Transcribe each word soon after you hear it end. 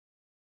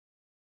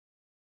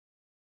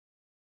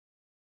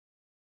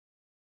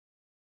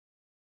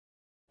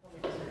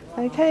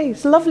Okay,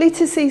 it's lovely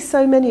to see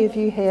so many of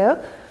you here.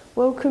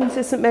 Welcome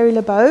to St Mary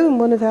Le Beau and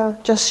one of our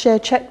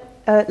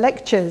JustShare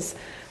lectures.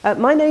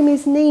 My name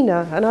is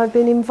Nina and I've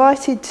been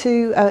invited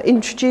to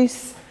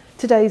introduce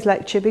today's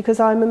lecture because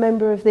I'm a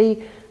member of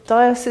the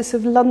Diocese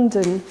of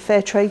London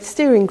Fairtrade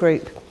Steering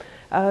Group.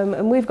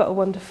 And we've got a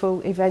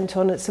wonderful event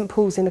on at St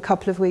Paul's in a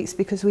couple of weeks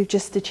because we've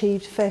just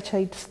achieved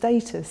Fairtrade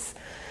status.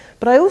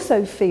 But I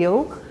also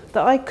feel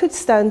that I could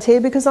stand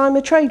here because I'm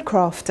a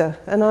Traidcrafter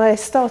and I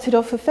started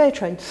off a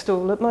Fairtrade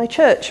stall at my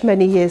church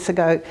many years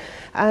ago,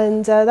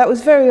 and that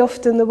was very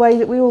often the way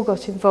that we all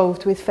got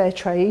involved with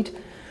Fairtrade,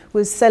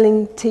 was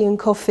selling tea and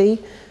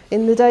coffee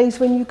in the days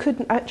when you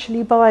couldn't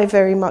actually buy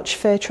very much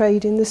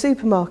Fairtrade in the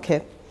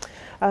supermarket.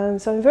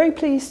 So I'm very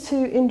pleased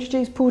to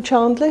introduce Paul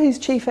Chandler, who's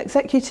Chief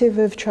Executive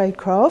of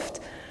Traidcraft,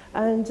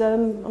 and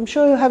I'm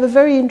sure you'll have a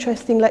very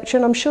interesting lecture,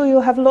 and I'm sure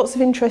you'll have lots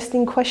of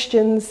interesting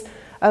questions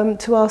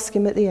to ask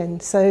him at the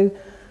end. So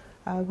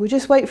we'll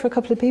just wait for a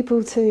couple of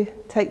people to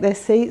take their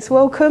seats.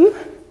 Welcome.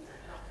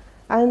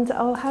 And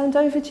I'll hand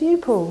over to you,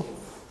 Paul.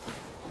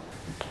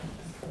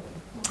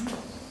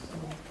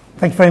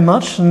 Thank you very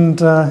much, and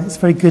it's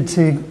very good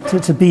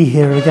to be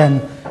here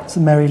again,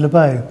 St Mary Le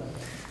Beau.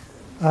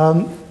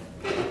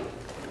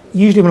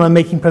 Usually when I'm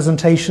making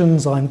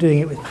presentations, I'm doing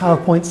it with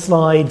PowerPoint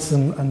slides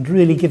and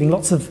really giving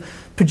lots of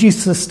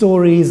producer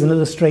stories and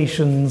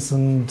illustrations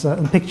and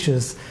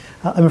pictures.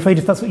 I'm afraid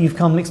if that's what you've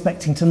come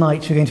expecting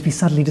tonight, you're going to be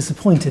sadly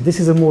disappointed.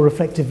 This is a more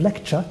reflective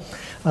lecture,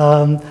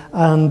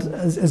 and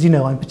as you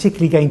know, I'm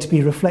particularly going to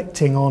be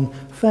reflecting on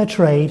fair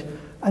trade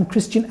and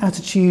Christian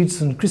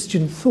attitudes and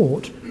Christian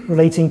thought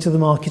relating to the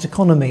market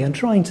economy and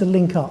trying to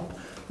link up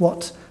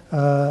what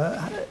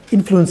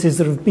influences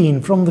there have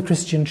been from the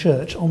Christian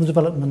church on the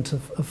development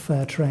of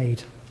fair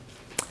trade.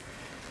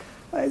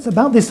 It's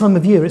about this time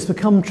of year it's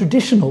become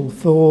traditional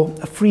for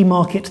a free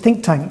market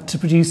think tank to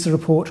produce a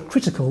report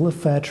critical of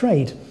fair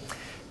trade.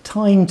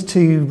 Timed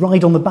to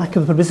ride on the back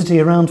of the publicity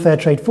around Fair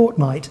Trade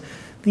Fortnight,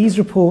 these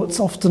reports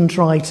often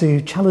try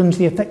to challenge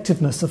the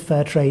effectiveness of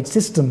fair trade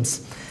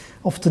systems,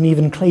 often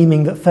even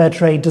claiming that fair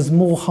trade does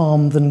more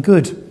harm than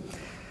good.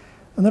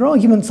 And their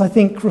arguments, I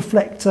think,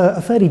 reflect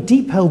a fairly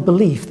deep-held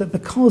belief that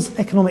because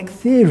economic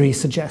theory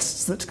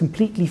suggests that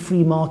completely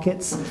free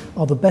markets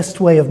are the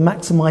best way of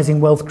maximising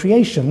wealth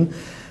creation,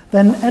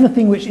 then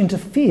anything which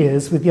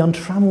interferes with the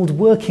untrammelled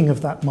working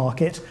of that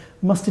market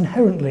must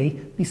inherently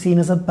be seen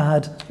as a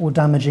bad or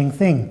damaging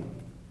thing.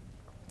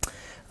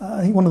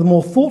 I think one of the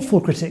more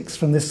thoughtful critics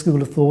from this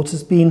school of thought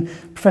has been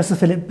Professor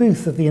Philip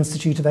Booth of the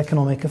Institute of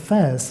Economic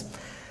Affairs.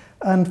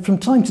 And from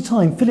time to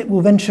time, Philip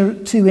will venture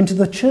too into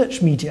the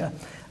church media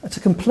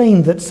to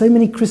complain that so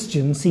many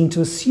Christians seem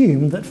to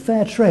assume that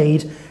fair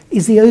trade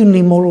is the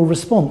only moral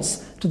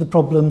response to the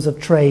problems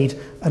of trade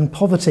and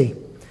poverty.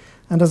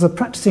 And as a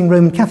practicing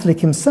Roman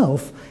Catholic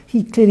himself,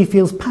 he clearly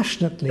feels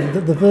passionately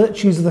that the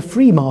virtues of the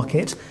free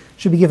market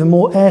should be given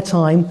more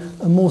airtime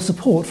and more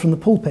support from the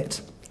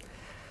pulpit.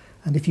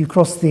 And if you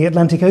cross the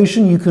Atlantic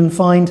Ocean, you can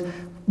find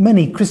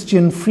many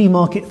Christian free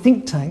market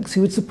think tanks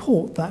who would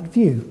support that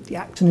view. The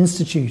Acton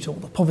Institute or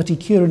the Poverty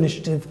Cure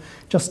Initiative,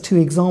 just two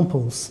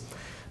examples.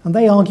 And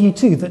they argue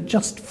too that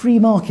just free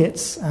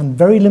markets and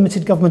very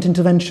limited government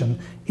intervention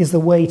is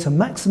the way to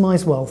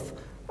maximise wealth,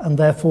 and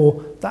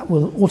therefore that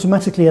will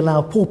automatically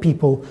allow poor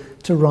people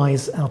to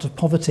rise out of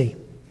poverty.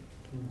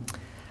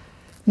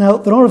 Now,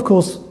 there are, of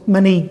course,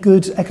 many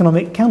good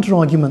economic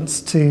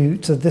counter-arguments to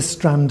this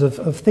strand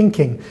of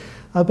thinking,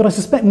 but I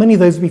suspect many of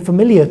those will be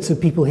familiar to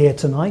people here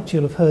tonight.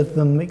 You'll have heard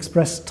them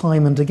expressed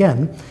time and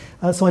again.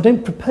 So I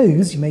don't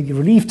propose, you may be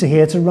relieved to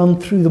hear, to run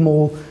through them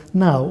all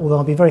now, although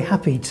I'll be very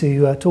happy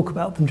to talk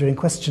about them during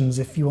questions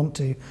if you want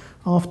to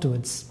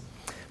afterwards.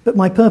 But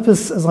my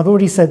purpose, as I've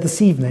already said this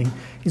evening,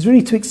 is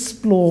really to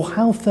explore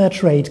how fair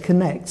trade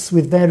connects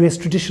with various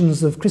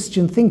traditions of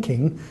Christian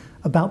thinking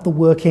about the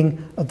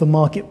working of the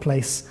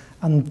marketplace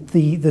and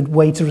the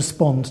way to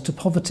respond to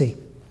poverty.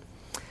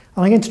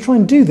 And I'm going to try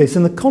and do this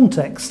in the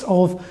context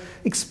of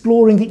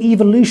exploring the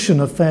evolution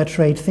of fair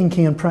trade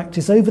thinking and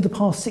practice over the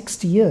past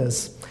 60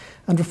 years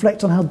and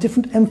reflect on how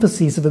different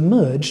emphases have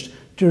emerged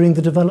during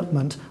the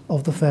development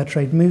of the fair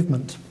trade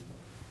movement.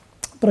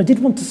 But I did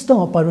want to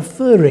start by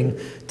referring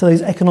to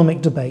those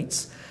economic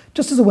debates,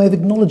 just as a way of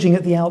acknowledging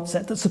at the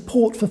outset that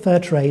support for fair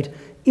trade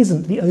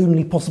isn't the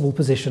only possible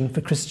position for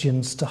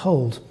Christians to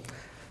hold.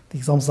 The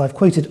examples I've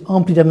quoted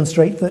amply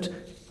demonstrate that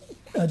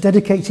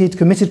dedicated,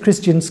 committed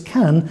Christians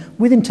can,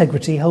 with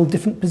integrity, hold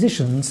different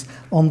positions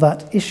on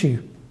that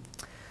issue.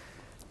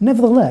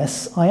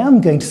 Nevertheless, I am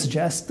going to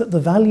suggest that the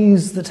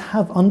values that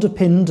have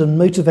underpinned and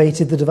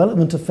motivated the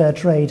development of fair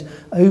trade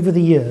over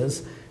the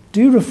years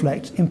do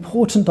reflect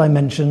important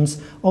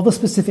dimensions of a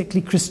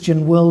specifically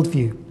Christian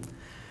worldview.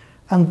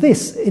 And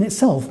this in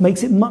itself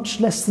makes it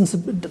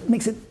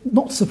makes it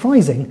not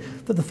surprising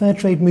that the fair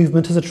trade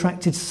movement has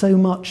attracted so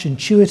much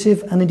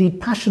intuitive and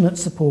indeed passionate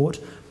support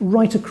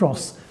right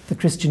across the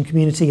Christian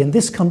community in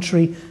this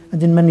country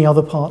and in many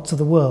other parts of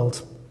the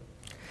world.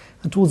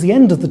 And towards the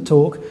end of the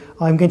talk,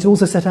 I'm going to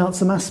also set out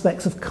some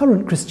aspects of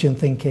current Christian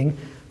thinking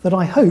that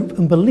I hope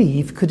and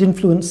believe could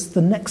influence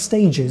the next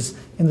stages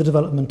in the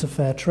development of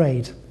fair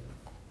trade.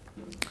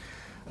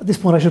 At this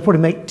point, I should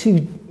probably make two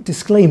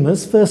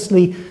disclaimers.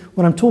 Firstly,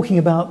 when I'm talking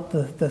about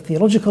the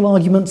theological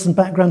arguments and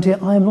background here,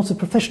 I am not a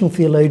professional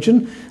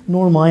theologian,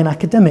 nor am I an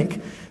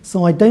academic,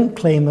 so I don't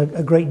claim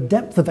a great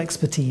depth of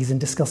expertise in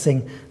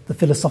discussing the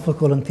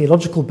philosophical and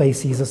theological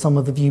bases of some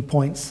of the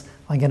viewpoints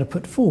I'm going to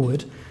put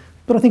forward.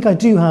 But I think I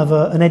do have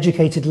an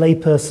educated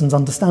layperson's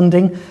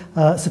understanding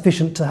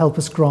sufficient to help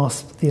us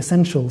grasp the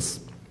essentials.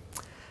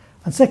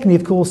 And secondly,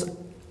 of course,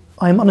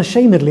 I am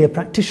unashamedly a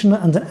practitioner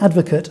and an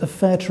advocate of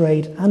fair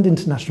trade and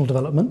international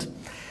development,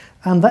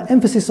 and that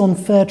emphasis on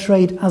fair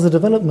trade as a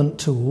development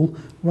tool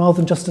rather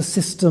than just a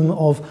system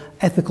of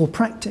ethical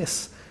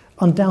practice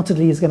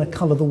undoubtedly is going to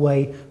colour the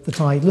way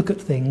that I look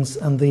at things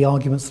and the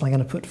arguments that I'm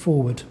going to put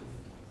forward.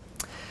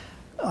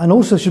 And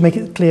also should make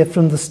it clear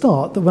from the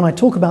start that when I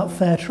talk about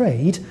fair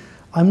trade,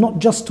 I'm not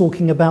just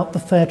talking about the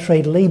fair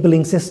trade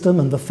labelling system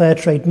and the fair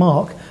trade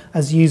mark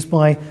as used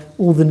by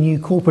all the new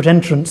corporate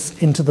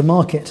entrants into the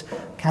market.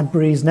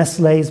 Cadbury's,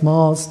 Nestlé's,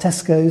 Mars,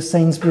 Tesco's,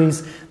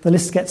 Sainsbury's, the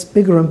list gets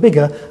bigger and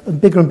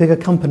bigger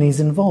companies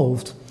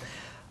involved.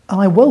 And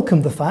I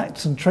welcome the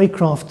fact, and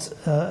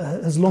Traidcraft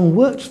has long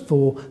worked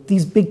for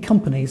these big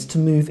companies to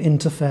move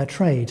into fair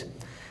trade.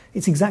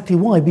 It's exactly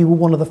why we were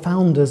one of the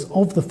founders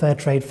of the Fair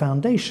Trade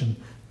Foundation.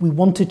 We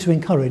wanted to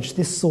encourage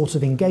this sort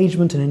of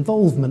engagement and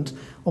involvement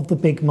of the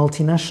big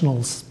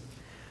multinationals.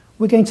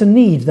 We're going to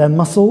need their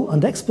muscle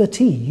and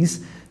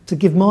expertise to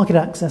give market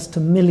access to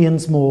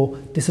millions more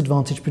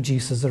disadvantaged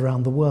producers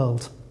around the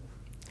world.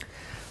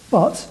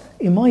 But,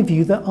 in my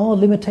view, there are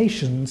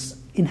limitations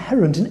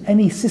inherent in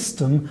any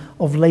system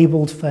of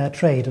labelled fair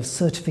trade, of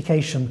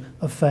certification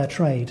of fair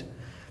trade.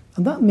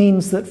 And that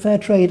means that fair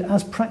trade,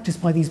 as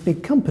practiced by these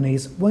big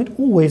companies, won't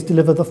always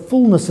deliver the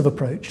fullness of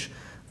approach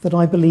that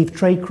I believe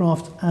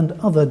Traidcraft and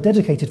other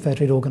dedicated fair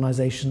trade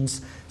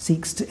organisations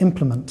seeks to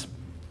implement.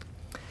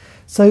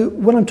 So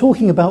when I'm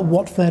talking about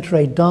what fair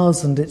trade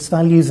does and its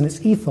values and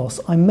its ethos,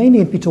 I'm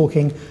mainly be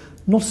talking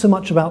not so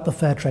much about the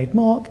fair trade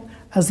mark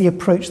as the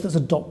approach that's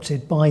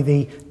adopted by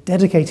the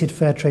dedicated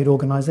fair trade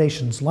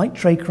organisations like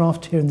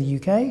Traidcraft here in the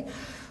UK,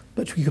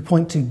 but we could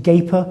point to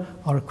GAPA,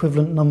 our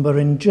equivalent number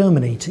in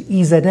Germany, to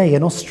EZA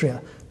in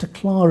Austria, to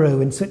Claro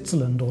in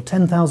Switzerland, or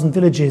 10,000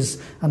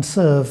 Villages and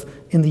Serve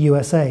in the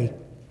USA.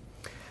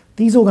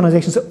 These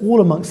organisations are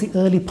all amongst the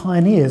early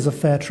pioneers of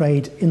fair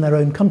trade in their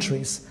own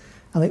countries,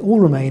 and they all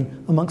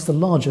remain amongst the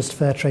largest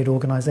fair trade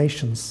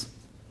organisations.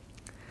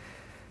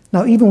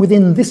 Now, even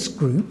within this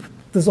group,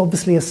 there's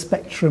obviously a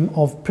spectrum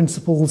of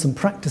principles and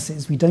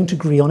practices. We don't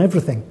agree on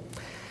everything.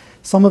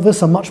 Some of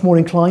us are much more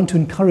inclined to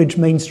encourage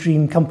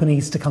mainstream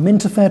companies to come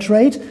into fair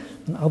trade,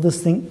 and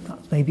others think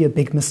that's maybe a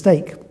big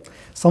mistake.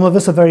 Some of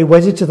us are very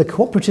wedded to the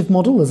cooperative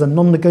model as a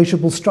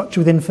non-negotiable structure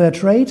within fair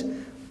trade.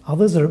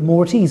 Others are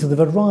more at ease with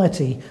a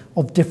variety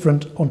of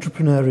different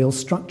entrepreneurial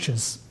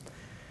structures.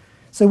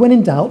 So when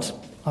in doubt,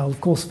 I'll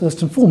of course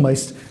first and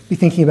foremost be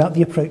thinking about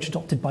the approach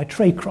adopted by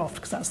Traidcraft,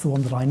 because that's the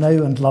one that I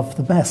know and love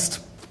the best.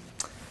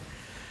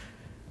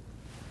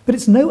 But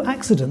it's no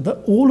accident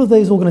that all of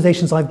those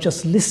organisations I've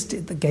just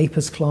listed, the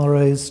GAPAs,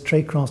 Claros,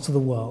 Traidcrafts of the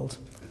world,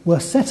 were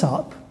set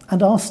up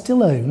and are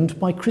still owned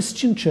by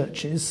Christian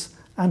churches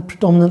and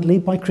predominantly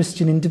by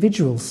Christian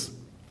individuals.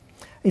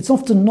 It's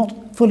often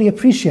not fully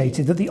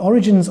appreciated that the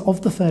origins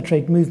of the fair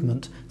trade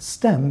movement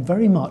stem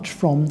very much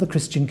from the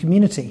Christian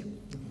community.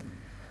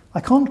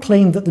 I can't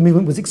claim that the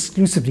movement was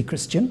exclusively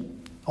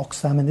Christian.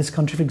 Oxfam in this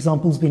country, for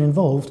example, has been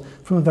involved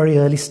from a very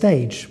early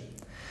stage.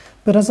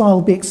 But as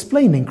I'll be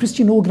explaining,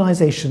 Christian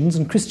organisations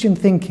and Christian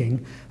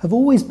thinking have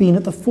always been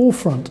at the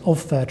forefront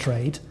of fair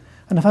trade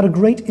and have had a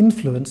great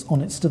influence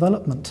on its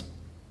development.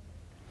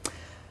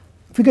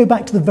 If we go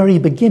back to the very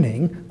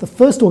beginning, the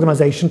first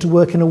organisation to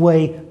work in a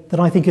way that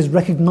I think is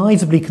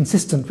recognisably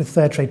consistent with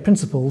fair trade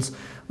principles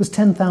was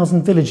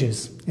 10,000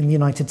 Villages in the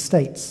United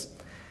States.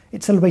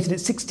 It celebrated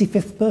its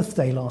 65th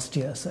birthday last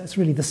year, so it's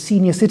really the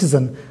senior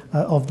citizen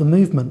of the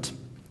movement.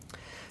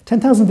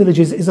 10,000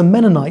 Villages is a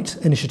Mennonite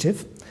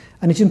initiative,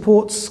 and it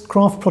imports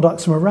craft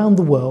products from around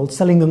the world,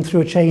 selling them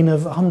through a chain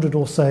of 100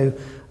 or so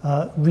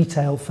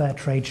retail fair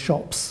trade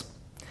shops.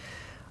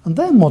 And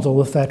their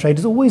model of fair trade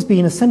has always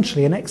been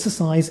essentially an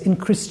exercise in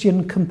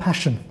Christian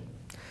compassion.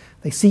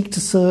 They seek to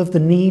serve the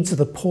needs of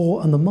the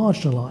poor and the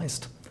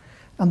marginalised.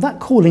 And that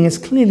calling is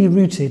clearly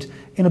rooted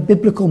in a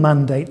biblical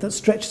mandate that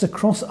stretches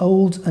across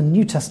Old and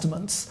New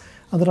Testaments,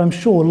 and that I'm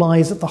sure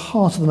lies at the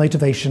heart of the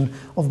motivation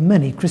of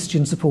many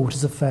Christian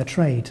supporters of fair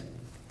trade.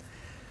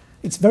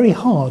 It's very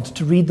hard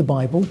to read the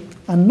Bible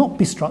and not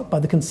be struck by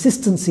the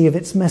consistency of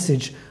its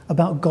message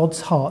about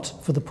God's heart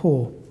for the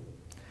poor.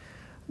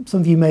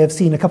 Some of you may have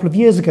seen a couple of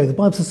years ago, the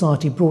Bible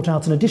Society brought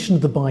out an edition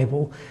of the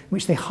Bible in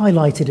which they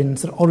highlighted in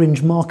sort of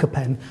orange marker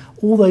pen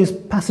all those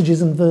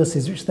passages and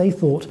verses which they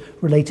thought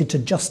related to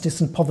justice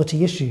and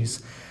poverty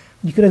issues.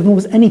 You could open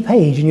almost any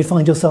page and you'd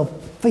find yourself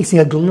facing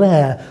a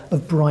glare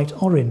of bright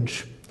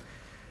orange.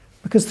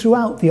 Because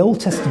throughout the Old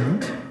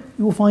Testament,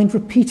 you will find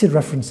repeated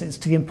references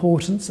to the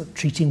importance of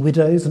treating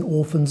widows and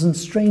orphans and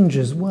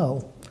strangers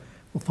well.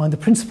 We'll find the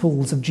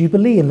principles of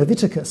Jubilee in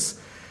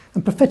Leviticus,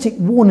 and prophetic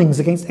warnings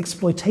against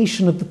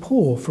exploitation of the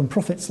poor from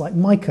prophets like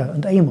Micah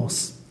and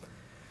Amos.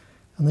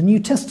 And the New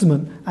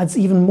Testament adds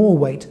even more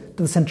weight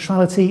to the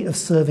centrality of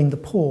serving the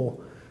poor.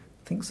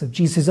 It thinks of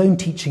Jesus' own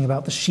teaching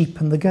about the sheep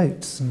and the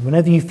goats, and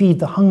whenever you feed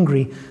the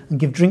hungry and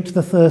give drink to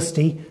the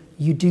thirsty,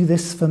 you do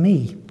this for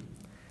me.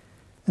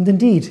 And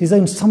indeed, his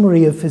own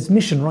summary of his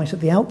mission right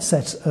at the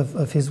outset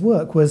of his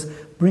work was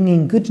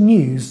bringing good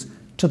news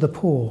to the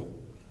poor.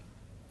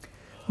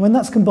 When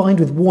that's combined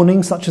with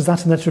warnings such as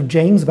that in the letter of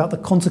James about the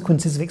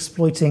consequences of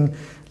exploiting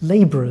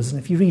labourers,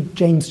 and if you read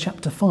James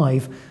chapter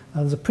 5,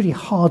 there's a pretty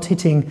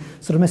hard-hitting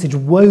sort of message,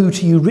 woe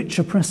to you rich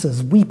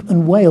oppressors, weep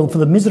and wail for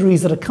the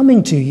miseries that are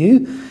coming to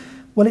you.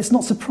 Well, it's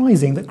not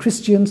surprising that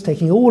Christians,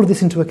 taking all of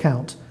this into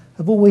account,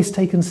 have always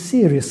taken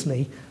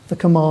seriously the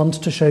command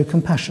to show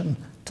compassion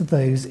to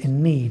those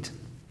in need.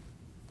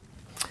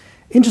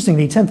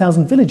 Interestingly,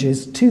 10,000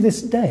 Villages to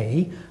this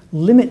day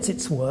limits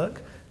its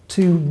work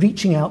to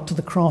reaching out to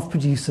the craft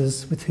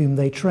producers with whom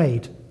they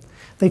trade.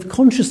 They've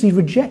consciously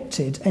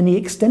rejected any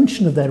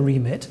extension of their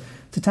remit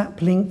to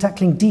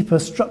tackling deeper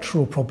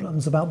structural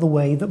problems about the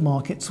way that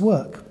markets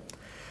work.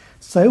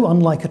 So,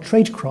 unlike a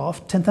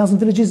Traidcraft, 10,000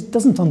 Villages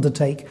doesn't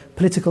undertake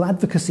political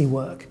advocacy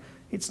work.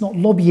 It's not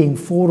lobbying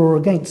for or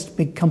against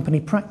big company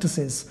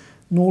practices,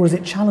 nor is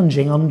it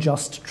challenging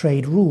unjust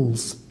trade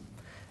rules.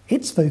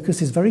 Its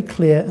focus is very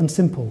clear and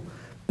simple: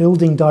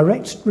 building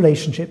direct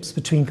relationships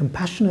between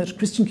compassionate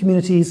Christian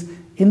communities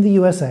in the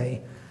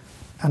USA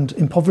and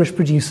impoverished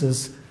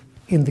producers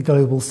in the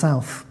global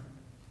South.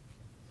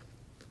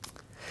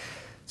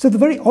 So the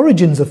very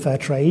origins of fair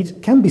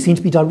trade can be seen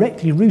to be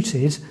directly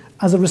rooted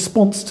as a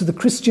response to the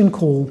Christian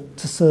call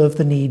to serve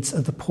the needs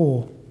of the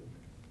poor.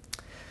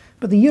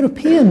 But the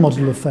European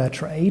model of fair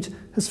trade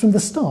has from the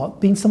start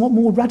been somewhat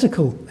more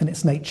radical in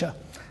its nature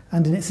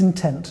and in its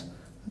intent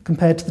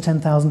compared to the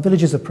 10,000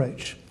 Villages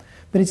approach.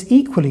 But it's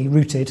equally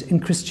rooted in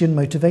Christian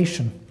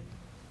motivation.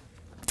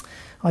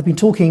 I've been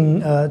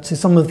talking to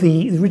some of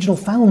the original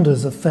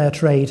founders of fair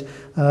trade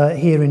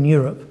here in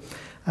Europe,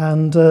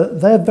 and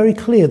they're very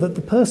clear that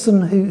the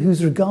person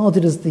who's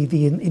regarded as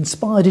the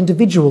inspired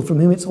individual from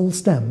whom it's all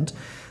stemmed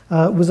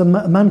was a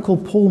man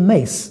called Paul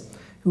Mace,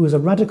 who was a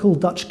radical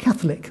Dutch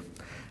Catholic.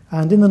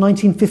 And in the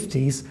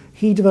 1950s,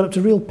 he developed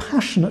a real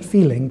passionate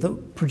feeling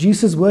that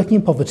producers working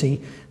in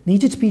poverty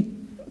needed to be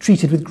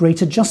treated with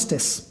greater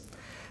justice.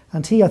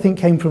 And he, I think,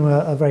 came from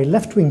a very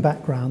left-wing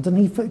background, and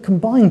he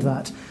combined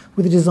that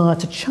with a desire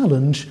to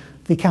challenge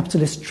the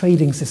capitalist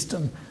trading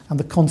system and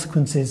the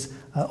consequences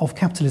of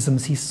capitalism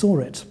as he saw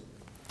it.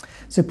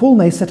 So Paul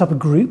Mace set up a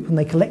group, and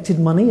they collected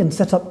money and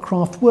set up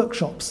craft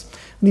workshops.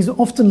 And these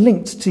were often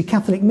linked to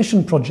Catholic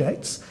mission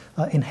projects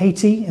in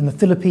Haiti, in the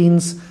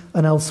Philippines,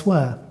 and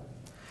elsewhere.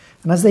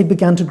 And as they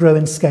began to grow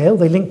in scale,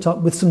 they linked up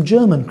with some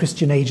German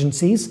Christian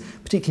agencies,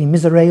 particularly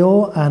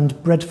Misereor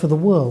and Bread for the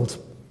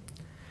World.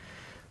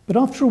 But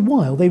after a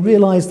while, they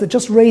realised that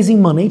just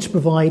raising money to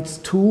provide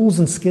tools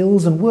and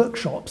skills and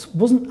workshops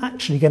wasn't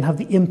actually going to have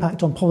the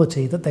impact on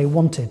poverty that they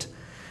wanted.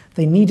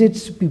 They needed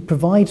to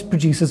provide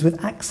producers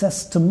with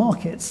access to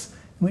markets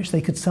in which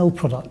they could sell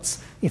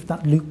products if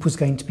that loop was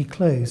going to be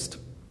closed.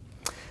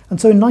 And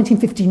so in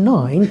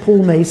 1959,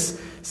 Paul Mace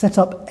set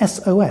up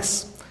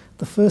SOS,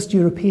 the first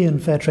European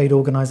fair trade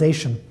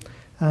organisation.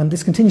 And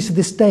this continues to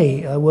this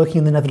day, working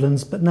in the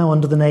Netherlands, but now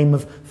under the name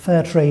of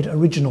Fairtrade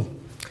Original.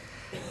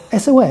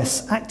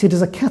 SOS acted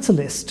as a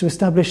catalyst to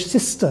establish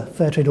sister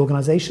fair trade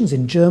organisations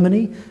in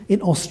Germany,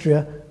 in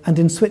Austria, and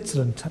in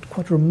Switzerland. It had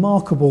quite a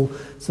remarkable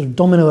sort of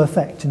domino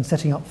effect in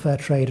setting up fair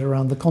trade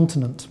around the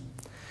continent.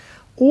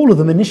 All of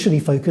them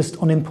initially focused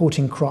on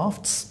importing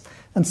crafts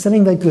and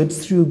selling their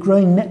goods through a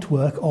growing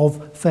network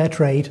of fair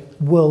trade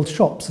world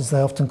shops, as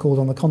they're often called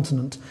on the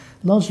continent,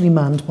 largely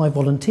manned by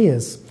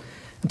volunteers.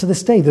 And to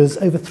this day, there's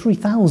over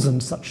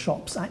 3,000 such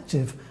shops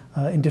active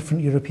in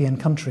different European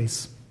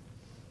countries.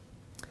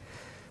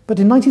 But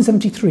in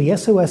 1973,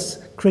 SOS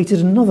created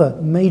another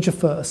major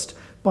first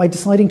by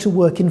deciding to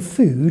work in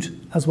food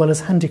as well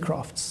as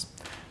handicrafts.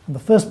 And the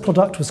first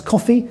product was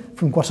coffee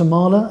from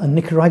Guatemala and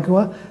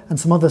Nicaragua and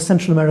some other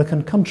Central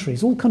American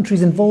countries, all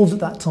countries involved at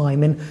that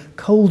time in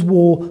Cold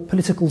War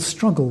political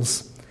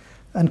struggles.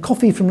 And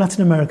coffee from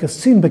Latin America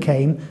soon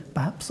became,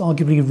 perhaps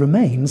arguably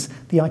remains,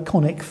 the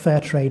iconic fair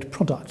trade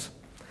product.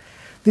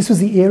 This was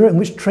the era in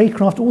which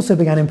Traidcraft also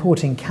began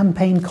importing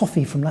campaign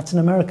coffee from Latin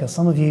America.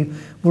 Some of you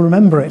will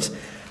remember it.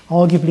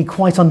 Arguably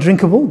quite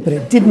undrinkable, but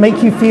it did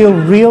make you feel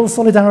real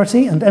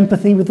solidarity and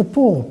empathy with the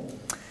poor.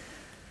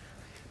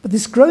 But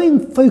this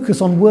growing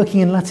focus on working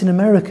in Latin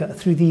America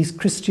through these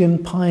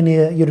Christian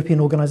pioneer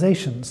European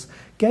organisations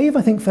gave,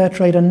 I think, fair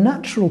trade a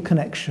natural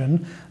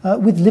connection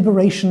with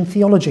liberation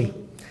theology,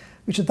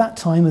 which at that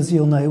time, as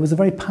you'll know, was a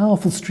very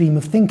powerful stream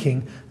of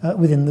thinking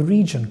within the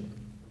region.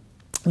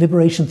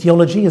 Liberation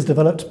theology is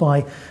developed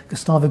by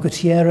Gustavo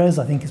Gutierrez,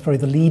 I think is probably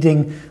the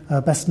leading,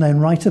 best-known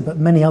writer, but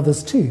many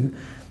others too.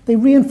 They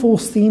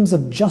reinforce themes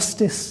of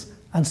justice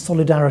and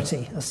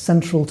solidarity as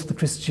central to the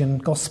Christian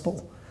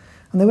gospel.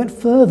 And they went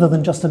further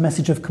than just a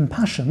message of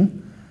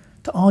compassion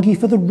to argue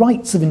for the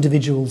rights of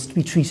individuals to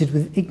be treated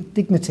with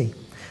dignity.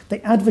 They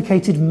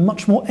advocated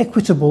much more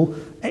equitable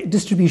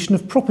distribution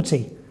of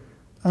property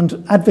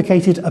and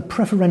advocated a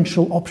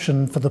preferential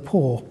option for the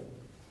poor.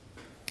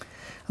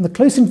 And the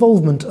close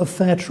involvement of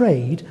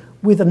Fairtrade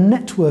with a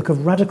network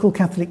of radical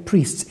Catholic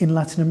priests in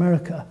Latin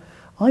America,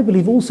 I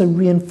believe, also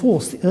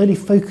reinforced the early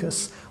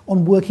focus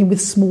on working with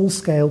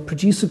small-scale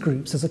producer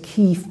groups as a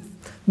key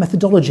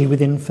methodology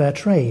within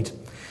Fairtrade.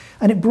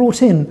 And it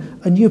brought in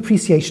a new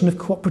appreciation of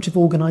cooperative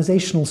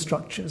organisational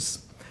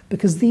structures,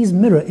 because these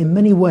mirror in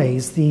many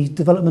ways the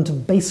development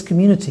of base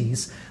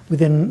communities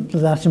within the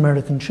Latin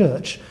American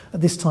church at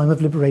this time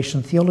of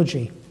liberation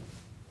theology.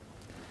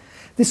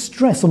 This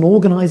stress on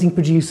organising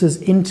producers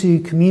into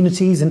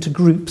communities, into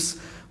groups,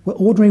 where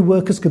ordinary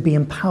workers could be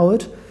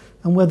empowered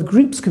and where the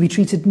groups could be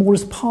treated more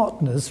as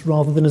partners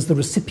rather than as the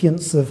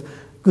recipients of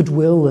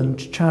goodwill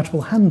and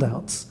charitable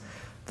handouts,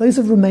 those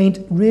have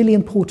remained really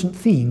important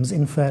themes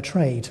in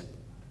Fairtrade.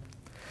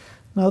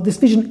 Now, this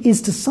vision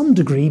is to some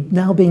degree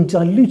now being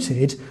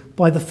diluted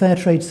by the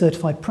Fairtrade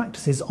certified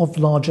practices of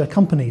larger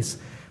companies,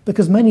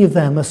 because many of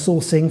them are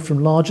sourcing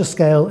from larger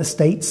scale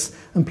estates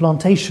and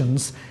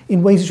plantations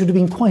in ways which would have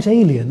been quite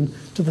alien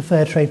to the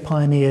Fairtrade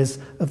pioneers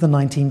of the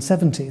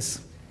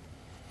 1970s.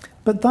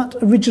 But that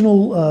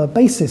original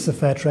basis of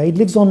Fairtrade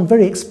lives on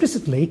very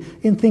explicitly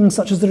in things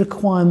such as the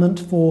requirement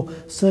for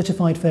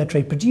certified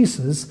Fairtrade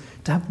producers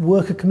to have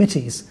worker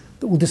committees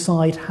that will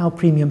decide how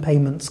premium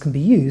payments can be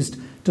used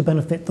to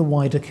benefit the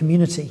wider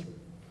community.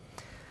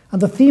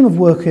 And the theme of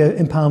worker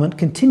empowerment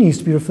continues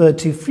to be referred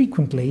to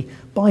frequently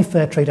by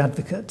Fairtrade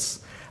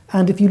advocates.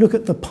 And if you look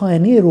at the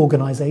pioneer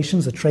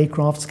organisations, the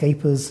Traidcraft,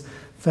 Scapers,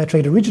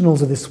 Fairtrade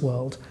Originals of this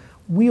world,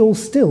 we all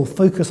still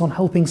focus on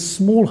helping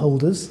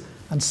smallholders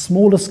and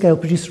smaller scale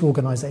producer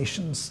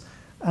organisations.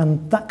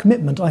 And that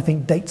commitment, I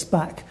think, dates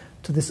back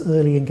to this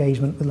early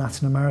engagement with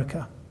Latin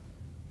America.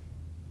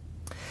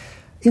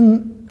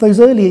 In those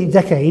early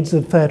decades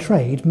of fair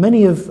trade,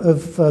 many of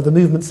the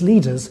movement's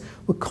leaders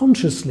were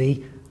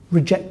consciously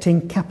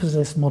rejecting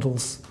capitalist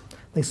models.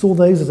 They saw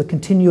those as a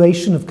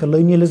continuation of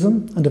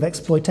colonialism and of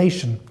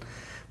exploitation.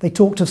 They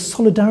talked of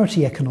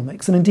solidarity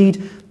economics, and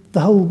indeed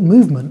the whole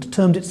movement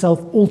termed itself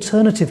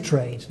alternative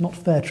trade, not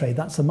fair trade.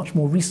 That's a much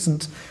more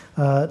recent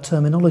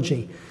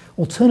terminology.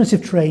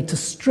 Alternative trade to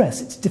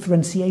stress its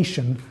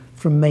differentiation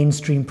from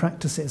mainstream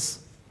practices.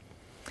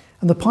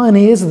 And the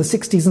pioneers of the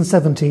 60s and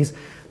 70s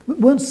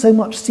weren't so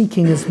much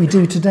seeking as we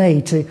do today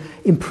to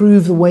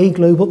improve the way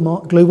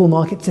global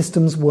market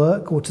systems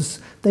work,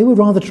 they were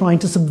rather trying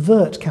to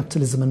subvert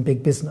capitalism and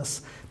big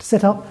business, to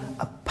set up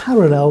a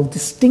parallel,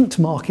 distinct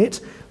market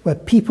where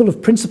people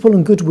of principle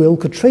and goodwill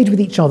could trade with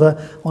each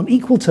other on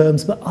equal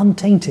terms but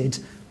untainted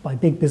by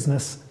big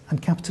business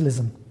and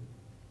capitalism.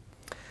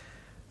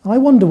 I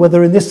wonder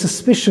whether in this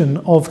suspicion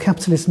of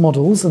capitalist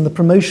models and the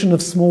promotion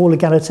of small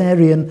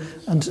egalitarian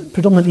and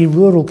predominantly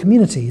rural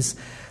communities,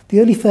 the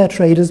early fair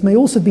traders may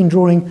also have been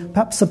drawing,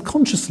 perhaps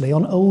subconsciously,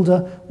 on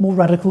older, more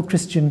radical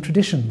Christian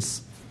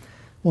traditions.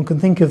 One can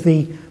think of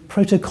the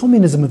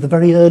proto-communism of the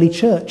very early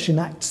church in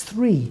Acts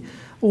 3,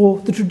 or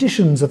the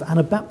traditions of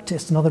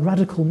Anabaptist and other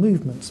radical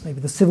movements, maybe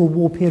the Civil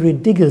War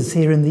period diggers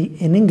here in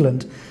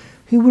England,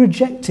 who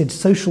rejected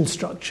social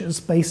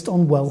structures based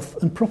on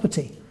wealth and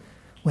property.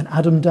 When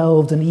Adam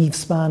delved and Eve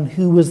span,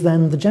 who was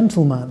then the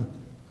gentleman?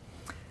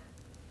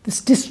 This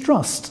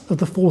distrust of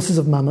the forces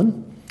of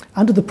mammon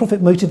and of the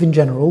profit motive in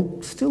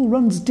general still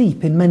runs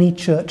deep in many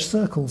church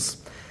circles.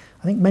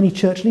 I think many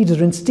church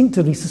leaders are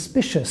instinctively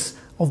suspicious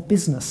of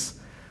business.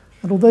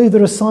 And although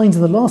there are signs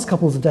in the last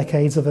couple of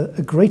decades of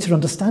a greater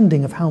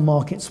understanding of how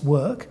markets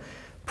work,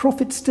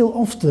 profit's still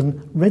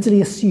often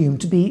readily assumed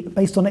to be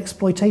based on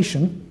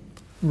exploitation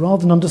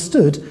rather than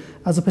understood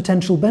as a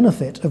potential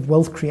benefit of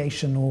wealth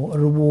creation or a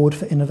reward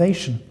for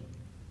innovation.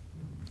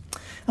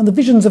 And the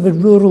visions of a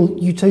rural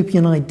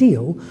utopian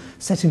ideal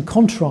set in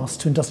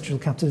contrast to industrial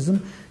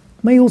capitalism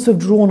may also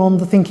have drawn on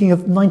the thinking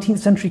of 19th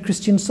century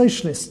Christian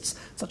socialists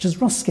such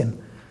as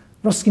Ruskin.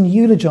 Ruskin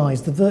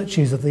eulogised the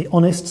virtues of the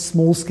honest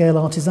small-scale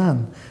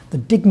artisan, the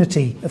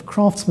dignity of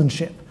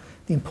craftsmanship,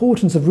 the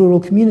importance of rural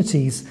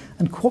communities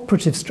and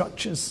cooperative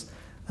structures,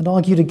 and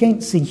argued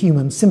against seeing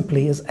humans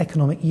simply as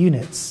economic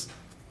units.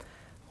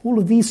 All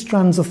of these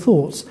strands of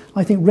thought,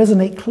 I think,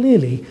 resonate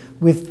clearly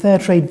with fair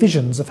trade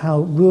visions of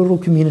how rural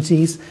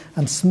communities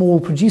and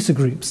small producer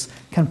groups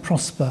can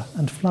prosper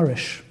and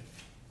flourish.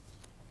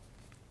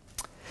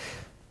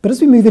 But as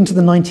we move into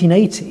the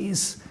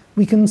 1980s,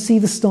 we can see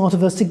the start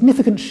of a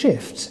significant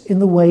shift in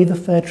the way the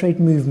fair trade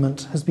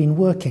movement has been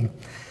working.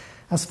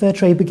 As fair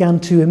trade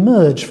began to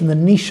emerge from the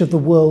niche of the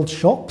world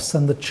shops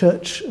and the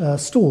church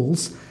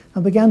stalls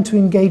and began to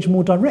engage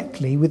more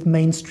directly with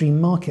mainstream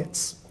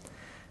markets.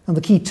 And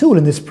the key tool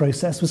in this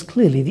process was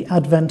clearly the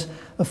advent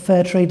of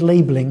fair trade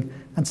labelling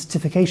and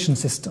certification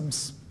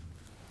systems.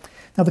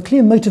 Now, the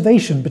clear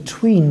motivation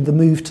between the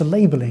move to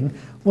labelling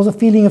was a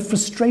feeling of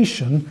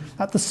frustration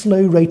at the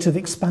slow rate of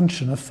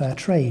expansion of fair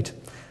trade,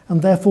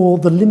 and therefore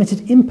the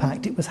limited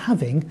impact it was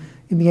having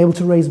in being able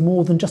to raise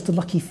more than just a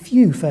lucky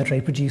few fair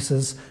trade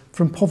producers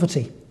from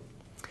poverty.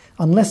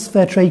 unless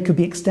fair trade could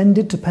be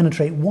extended to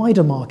penetrate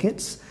wider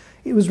markets,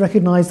 it was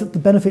recognised that the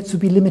benefits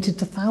would be limited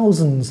to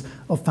thousands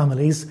of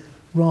families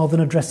rather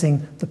than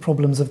addressing the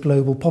problems of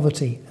global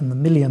poverty and the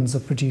millions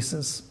of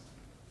producers.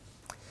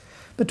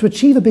 But to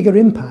achieve a bigger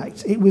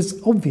impact, it was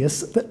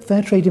obvious that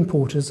fair trade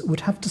importers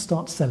would have to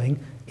start selling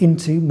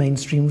into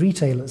mainstream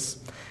retailers.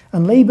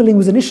 And labelling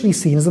was initially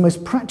seen as the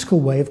most practical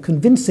way of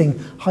convincing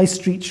high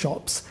street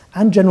shops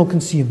and general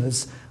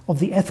consumers of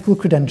the ethical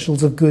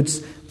credentials of goods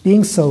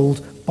being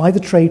sold by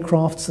the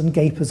Traidcrafts and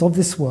Gapers of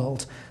this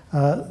world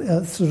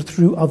sort of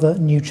through other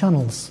new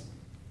channels.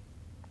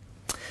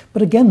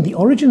 But again, the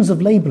origins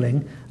of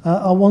labelling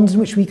are ones in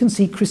which we can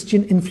see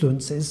Christian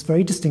influences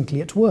very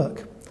distinctly at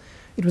work.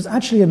 It was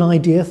actually an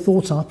idea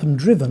thought up and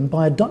driven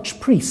by a Dutch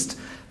priest,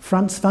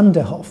 Frans van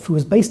der Hof, who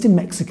was based in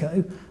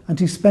Mexico and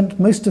who spent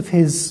most of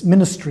his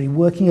ministry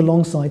working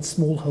alongside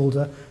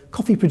smallholder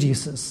coffee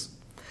producers.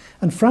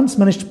 And Frans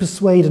managed to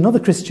persuade another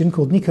Christian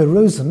called Nico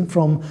Rosen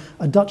from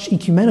a Dutch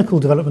ecumenical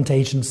development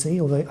agency,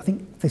 although I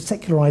think they've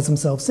secularised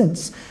themselves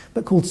since,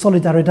 but called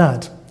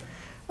Solidaridad.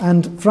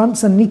 And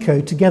Frans and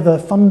Nico together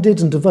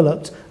funded and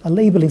developed a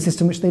labelling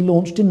system which they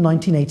launched in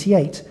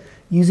 1988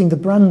 using the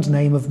brand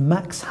name of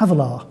Max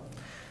Havelaar.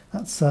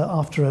 That's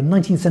after a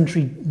 19th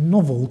century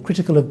novel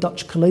critical of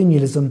Dutch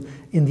colonialism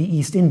in the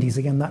East Indies.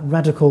 Again, that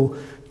radical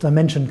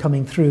dimension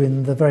coming through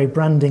in the very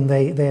branding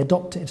they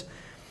adopted.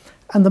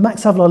 And the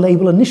Max Havelaar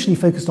label initially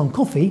focused on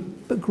coffee,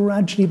 but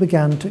gradually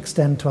began to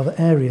extend to other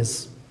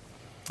areas.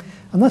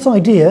 And that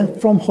idea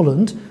from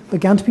Holland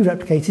began to be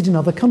replicated in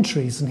other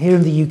countries. And here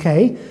in the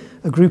UK,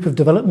 a group of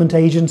development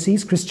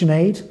agencies, Christian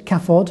Aid,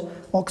 CAFOD,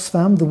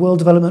 Oxfam, the World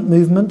Development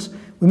Movement,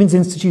 Women's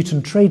Institute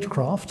and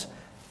Traidcraft,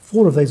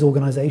 4 of those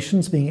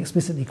organisations being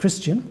explicitly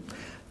Christian,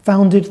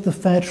 founded the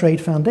Fairtrade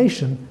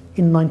Foundation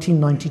in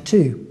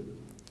 1992.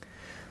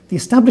 The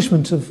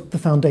establishment of the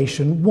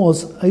foundation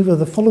was, over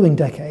the following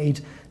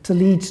decade, to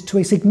lead to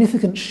a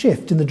significant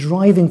shift in the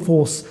driving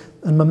force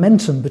and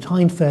momentum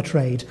behind fair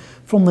trade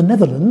from the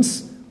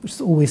Netherlands, which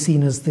is always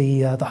seen as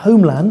the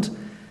homeland,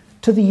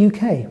 to the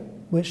UK,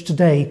 which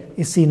today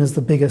is seen as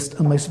the biggest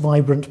and most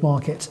vibrant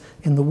market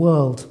in the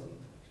world.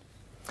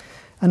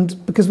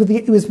 And because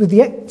it was with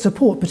the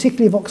support,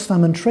 particularly of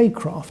Oxfam and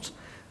Traidcraft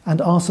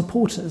and our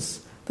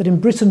supporters, that in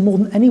Britain more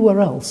than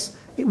anywhere else,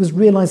 it was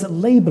realised that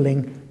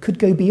labelling could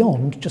go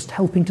beyond just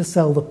helping to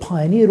sell the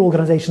pioneer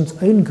organisation's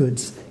own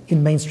goods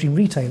in mainstream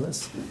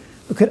retailers,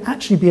 but could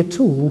actually be a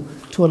tool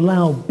to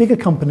allow bigger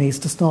companies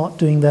to start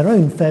doing their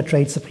own fair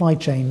trade supply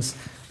chains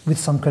with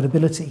some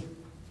credibility.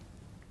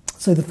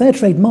 So the fair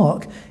trade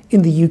mark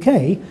in the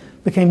UK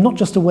became not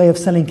just a way of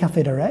selling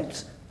Café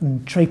Direct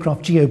and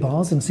Traidcraft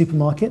Geobars in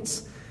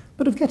supermarkets,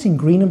 but of getting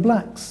Green and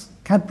Blacks,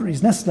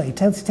 Cadbury's, Nestle,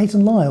 Tate &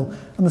 Lyle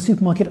and the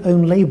supermarket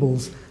own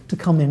labels to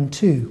come in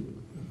too.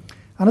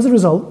 And as a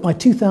result, by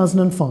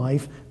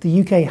 2005,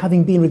 the UK,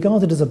 having been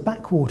regarded as a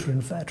backwater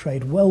in fair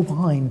trade, well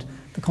behind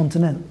the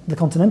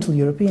continental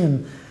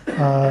European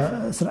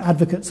sort of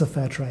advocates of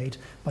fair trade,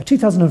 by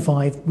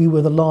 2005 we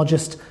were the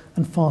largest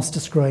and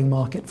fastest growing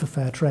market for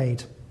fair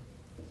trade.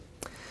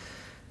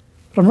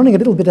 But I'm running a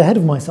little bit ahead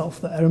of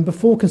myself there, and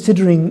before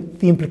considering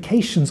the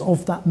implications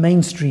of that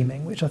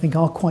mainstreaming, which I think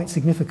are quite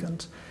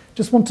significant,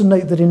 just want to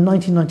note that in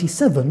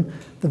 1997,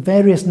 the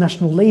various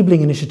national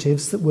labelling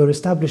initiatives that were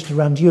established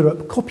around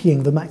Europe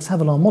copying the Max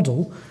Havelaar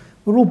model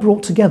were all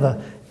brought together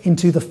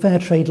into the Fair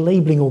Trade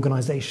Labelling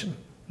Organisation,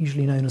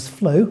 usually known as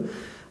FLO,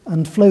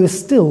 and FLO is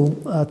still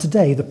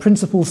today the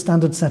principal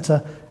standard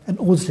setter and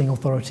auditing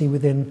authority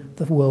within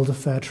the world of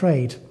fair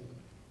trade.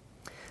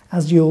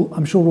 As you'll,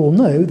 I'm sure, all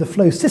know, the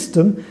FLO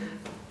system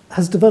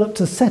has developed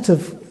a set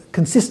of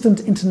consistent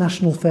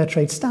international fair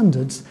trade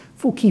standards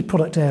for key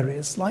product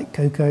areas like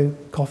cocoa,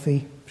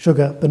 coffee,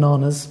 sugar,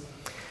 bananas.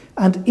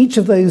 And each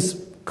of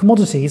those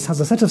commodities has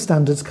a set of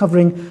standards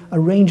covering a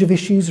range of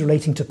issues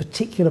relating to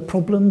particular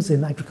problems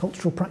in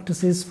agricultural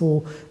practices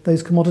for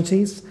those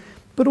commodities,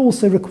 but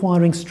also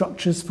requiring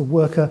structures for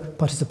worker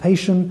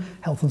participation,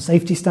 health and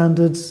safety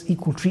standards,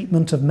 equal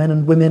treatment of men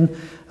and women,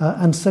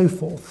 and so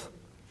forth.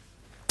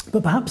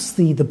 But perhaps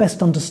the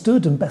best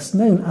understood and best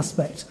known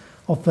aspect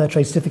of fair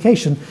trade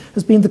certification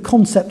has been the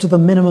concept of the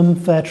minimum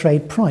fair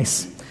trade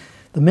price,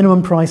 the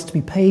minimum price to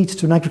be paid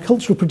to an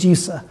agricultural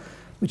producer,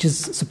 which is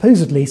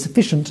supposedly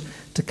sufficient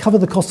to cover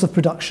the costs of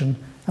production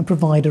and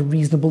provide a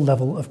reasonable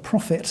level of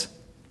profit.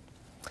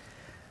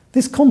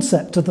 This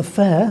concept of the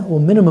fair or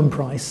minimum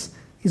price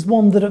is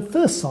one that at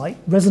first sight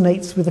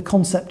resonates with the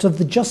concept of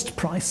the just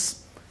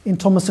price in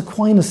Thomas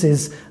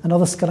Aquinas's and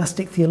other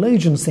scholastic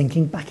theologians'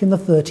 thinking back in the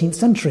 13th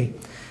century.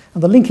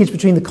 And the linkage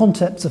between the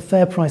concepts of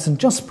fair price and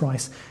just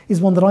price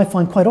is one that I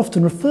find quite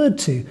often referred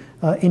to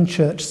in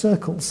church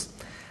circles.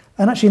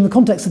 And actually, in the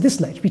context of this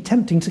lecture, it'd be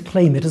tempting to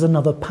claim it as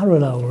another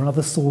parallel or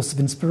another source of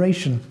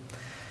inspiration.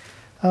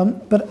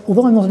 But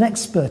although I'm not an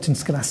expert in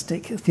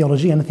scholastic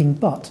theology, anything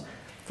but,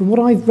 from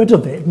what I've read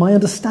of it, my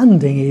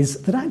understanding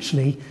is that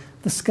actually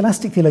the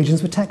scholastic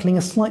theologians were tackling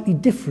a slightly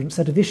different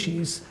set of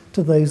issues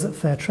to those that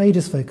fair trade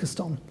is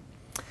focused on.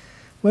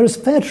 Whereas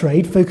fair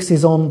trade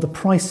focuses on the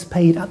price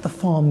paid at the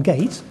farm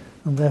gate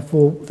and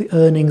therefore the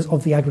earnings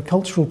of the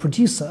agricultural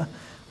producer,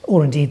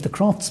 or indeed the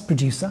crafts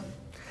producer.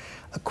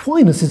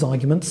 Aquinas'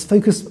 arguments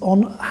focus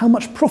on how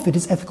much profit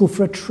is ethical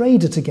for a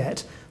trader to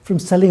get from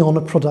selling on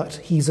a product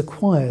he's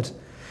acquired.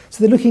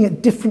 So they're looking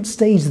at different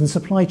stages in the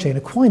supply chain.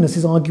 Aquinas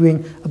is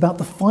arguing about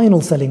the final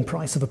selling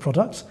price of a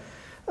product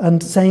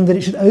and saying that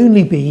it should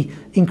only be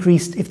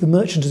increased if the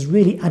merchant has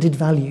really added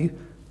value,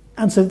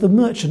 and so that the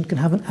merchant can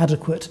have an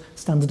adequate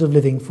standard of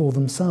living for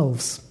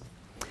themselves.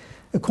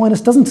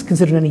 Aquinas doesn't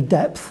consider in any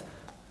depth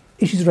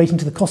issues relating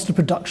to the cost of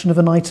production of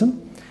an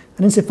item,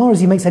 and insofar as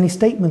he makes any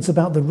statements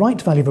about the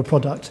right value of a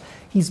product,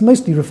 he's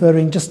mostly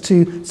referring just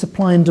to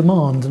supply and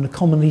demand and a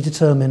commonly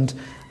determined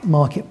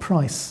market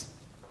price.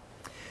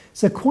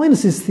 So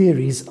Aquinas'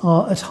 theories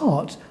are at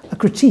heart a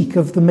critique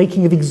of the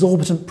making of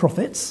exorbitant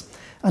profits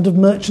and of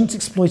merchants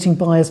exploiting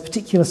buyers'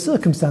 particular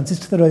circumstances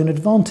to their own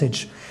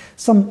advantage.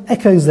 Some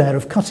echoes there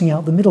of cutting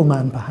out the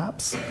middleman,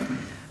 perhaps.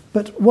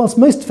 But whilst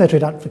most fair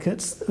trade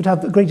advocates would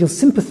have a great deal of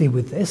sympathy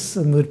with this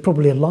and would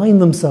probably align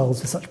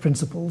themselves with such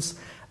principles,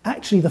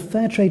 actually the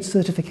fair trade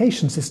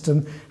certification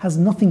system has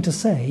nothing to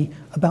say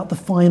about the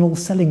final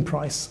selling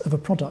price of a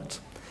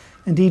product.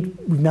 Indeed,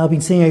 we've now been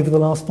seeing over the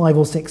last 5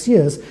 or 6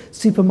 years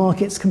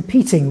supermarkets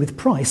competing with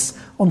price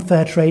on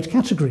fair trade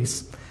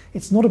categories.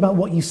 It's not about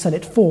what you sell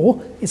it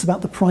for, it's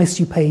about the price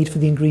you paid for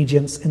the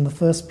ingredients in the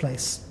first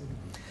place.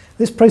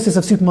 This process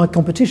of supermarket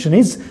competition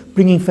is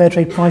bringing fair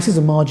trade prices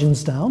and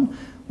margins down,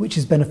 which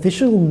is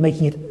beneficial and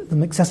making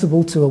them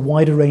accessible to a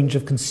wider range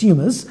of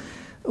consumers,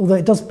 although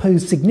it does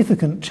pose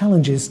significant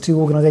challenges to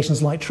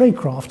organisations like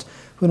Traidcraft,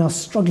 who are now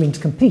struggling to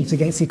compete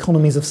against the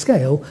economies of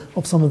scale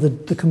of some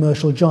of the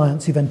commercial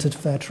giants who've entered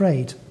fair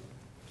trade.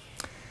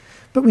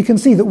 But we can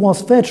see that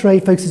whilst fair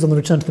trade focuses on the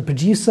return to the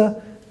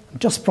producer,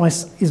 just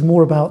price is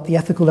more about the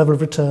ethical level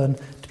of return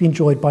to be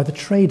enjoyed by the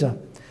trader.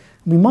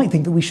 We might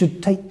think that we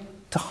should take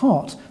to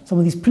heart some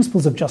of these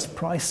principles of just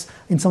price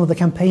in some of the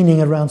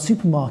campaigning around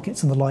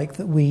supermarkets and the like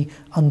that we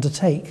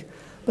undertake.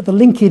 But the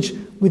linkage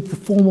with the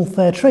formal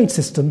fair trade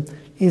system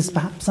is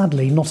perhaps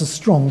sadly not as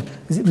strong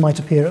as it might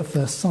appear at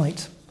first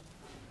sight.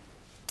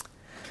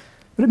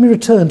 But let me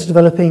return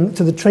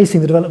to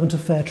tracing the development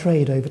of fair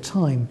trade over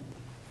time.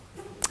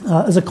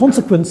 As a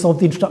consequence of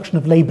the introduction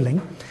of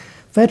labelling,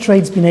 fair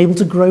trade's been able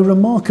to grow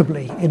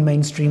remarkably in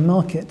mainstream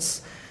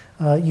markets.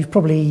 You've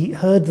probably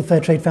heard the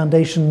Fair Trade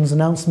Foundation's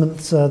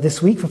announcements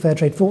this week for Fair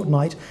Trade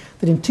Fortnight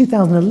that in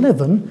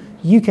 2011,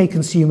 UK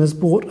consumers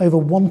bought over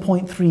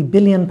 £1.3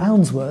 billion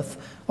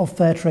worth of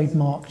fair trade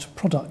marked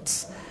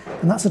products.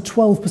 And that's a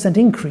 12%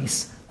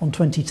 increase on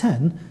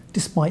 2010,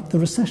 despite the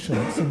recession.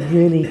 It's a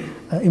really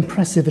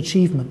impressive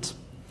achievement.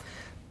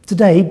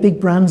 Today, big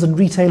brands and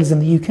retailers in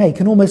the UK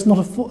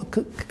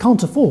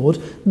can't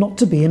afford not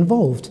to be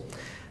involved.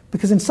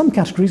 Because in some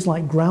categories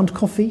like ground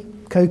coffee,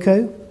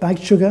 cocoa,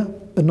 bagged sugar,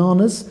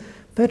 bananas,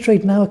 fair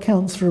trade now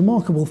accounts for a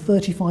remarkable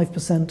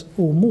 35%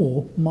 or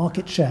more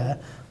market share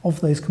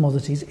of those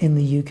commodities in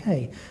the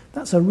UK.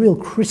 That's a real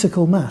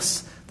critical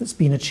mass that's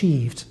been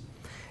achieved.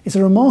 It's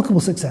a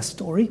remarkable success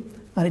story,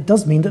 and it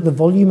does mean that the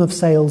volume of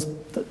sales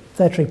that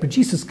fair trade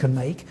producers can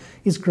make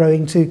is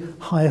growing to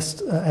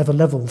highest ever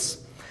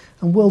levels.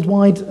 And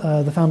worldwide,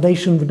 the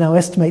foundation would now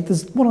estimate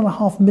there's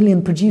 1.5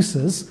 million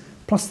producers,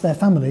 plus their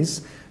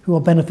families, who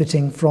are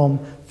benefiting from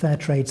fair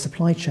trade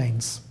supply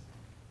chains.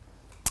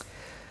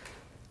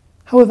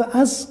 However,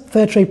 as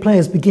fair trade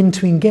players begin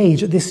to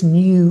engage at this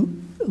new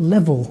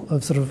level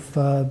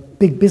of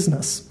big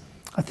business,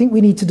 I think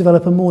we need to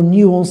develop a more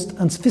nuanced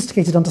and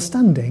sophisticated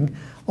understanding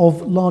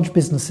of large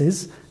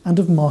businesses and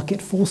of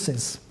market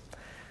forces.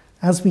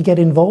 As we get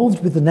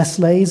involved with the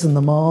Nestlés and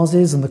the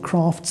Marses and the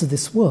Crafts of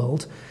this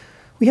world,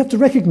 we have to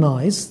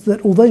recognise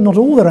that although not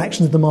all their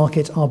actions in the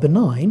market are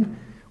benign,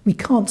 we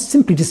can't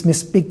simply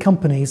dismiss big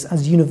companies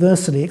as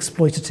universally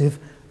exploitative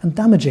and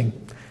damaging.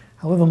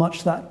 However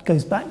much that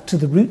goes back to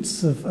the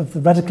roots of the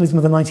radicalism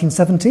of the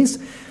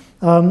 1970s,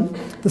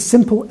 the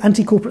simple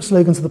anti-corporate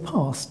slogans of the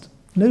past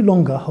no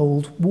longer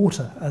hold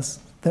water as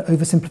their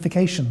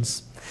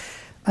oversimplifications.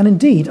 And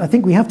indeed, I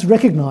think we have to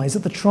recognise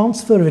that the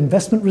transfer of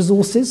investment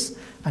resources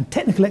and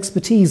technical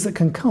expertise that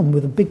can come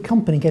with a big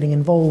company getting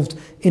involved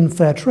in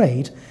fair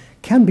trade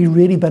can be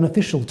really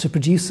beneficial to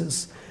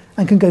producers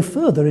and can go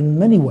further in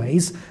many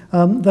ways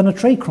than a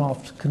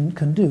Traidcraft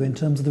can do in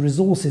terms of the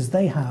resources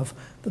they have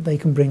that they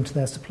can bring to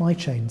their supply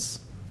chains.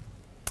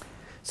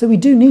 So we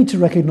do need to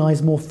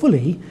recognise more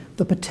fully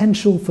the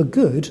potential for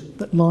good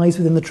that lies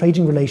within the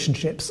trading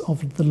relationships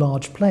of the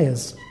large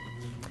players.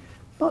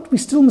 But we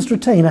still must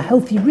retain a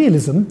healthy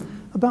realism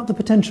about the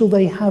potential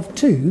they have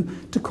too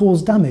to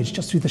cause damage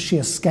just through the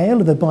sheer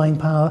scale of their buying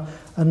power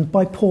and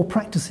by poor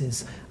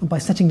practices and by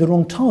setting the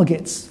wrong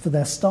targets for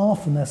their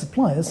staff and their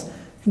suppliers,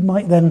 who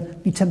might then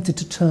be tempted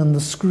to turn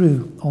the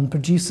screw on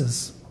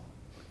producers.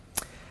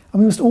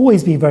 And we must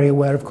always be very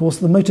aware, of course,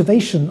 the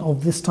motivation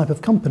of this type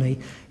of company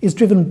is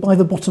driven by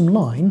the bottom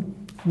line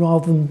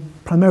rather than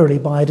primarily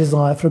by a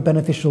desire for a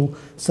beneficial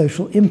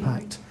social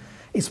impact.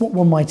 It's what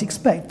one might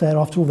expect.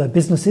 After all, they're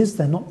businesses,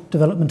 they're not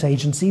development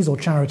agencies or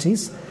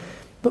charities.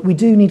 But we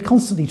do need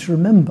constantly to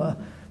remember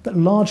that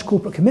large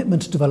corporate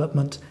commitment to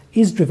development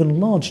is driven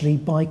largely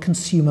by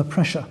consumer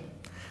pressure.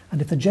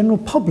 And if the general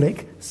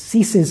public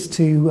ceases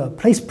to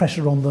place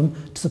pressure on them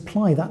to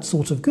supply that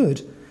sort of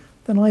good,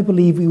 then I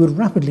believe we would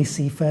rapidly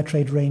see fair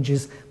trade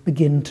ranges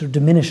begin to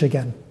diminish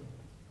again.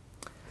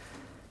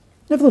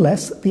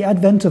 Nevertheless, the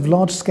advent of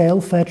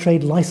large-scale fair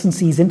trade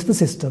licensees into the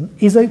system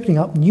is opening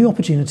up new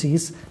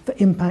opportunities for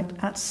impact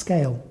at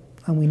scale,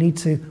 and we need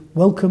to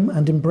welcome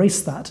and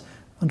embrace that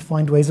and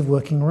find ways of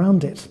working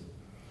around it.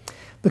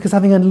 Because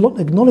having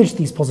acknowledged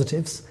these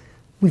positives,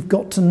 we've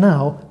got to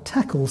now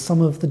tackle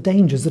some of the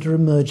dangers that are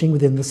emerging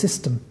within the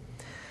system.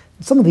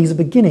 Some of these are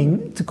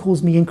beginning to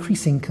cause me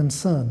increasing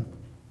concern,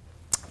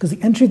 because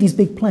the entry of these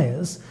big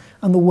players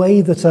and the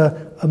way that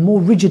a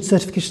more rigid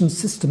certification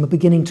system are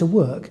beginning to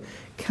work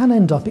can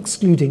end up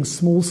excluding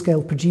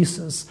small-scale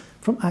producers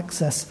from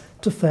access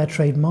to fair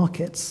trade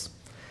markets.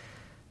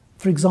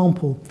 For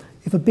example,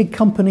 if a big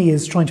company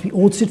is trying to be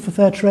audited for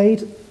fair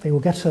trade, they will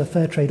get a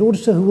fair trade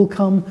auditor who will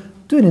come,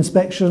 do an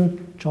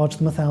inspection, charge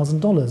them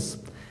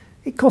 $1,000.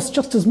 It costs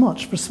just as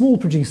much for a small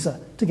producer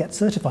to get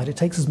certified. It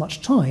takes as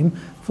much time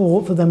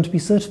for them to be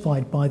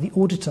certified by the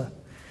auditor.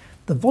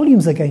 The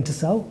volumes they're going to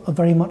sell are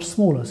very much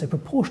smaller, so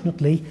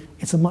proportionately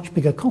it's a much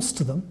bigger cost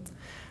to them.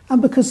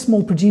 And because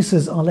small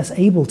producers are less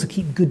able to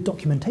keep good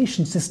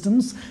documentation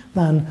systems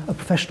than a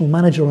professional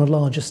manager on a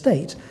large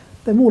estate,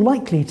 they're more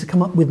likely to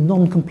come up with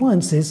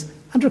non-compliances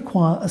and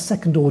require a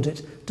second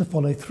audit to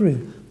follow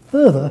through,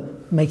 further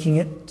making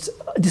it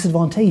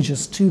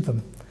disadvantageous to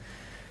them.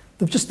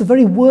 Just the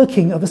very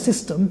working of a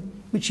system,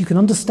 which you can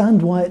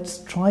understand why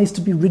it tries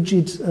to be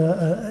rigid,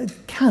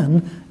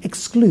 can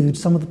exclude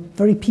some of the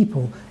very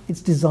people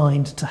it's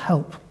designed to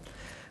help.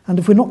 And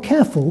if we're not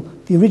careful,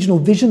 the original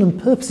vision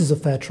and purposes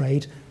of fair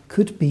trade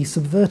could be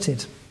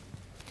subverted.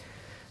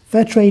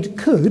 Fair trade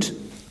could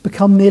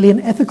become merely an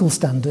ethical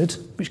standard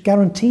which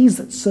guarantees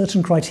that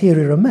certain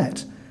criteria are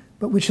met,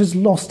 but which has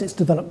lost its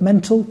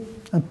developmental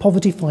and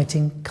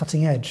poverty-fighting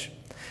cutting edge.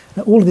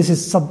 Now, all of this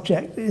is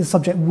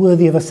subject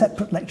worthy of a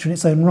separate lecture in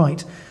its own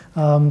right,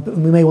 but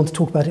we may want to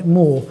talk about it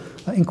more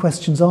in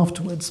questions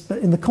afterwards. But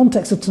in the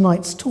context of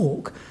tonight's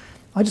talk,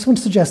 I just want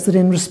to suggest that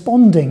in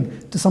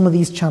responding to some of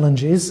these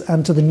challenges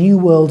and to the new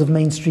world of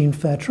mainstream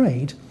fair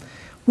trade,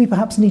 we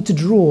perhaps need to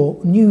draw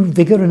new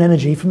vigour and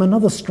energy from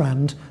another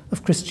strand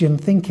of Christian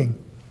thinking.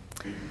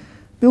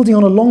 Building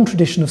on a long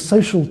tradition of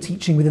social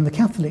teaching within the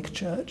Catholic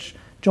Church,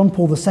 John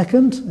Paul II,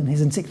 in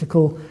his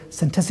encyclical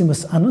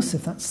Centesimus Annus,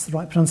 if that's the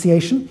right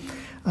pronunciation,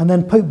 and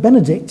then Pope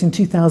Benedict in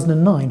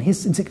 2009,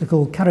 his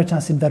encyclical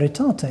Caritas in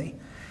Veritate,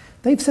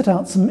 they've set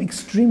out some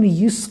extremely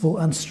useful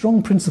and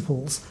strong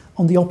principles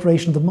on the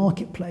operation of the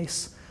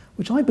marketplace,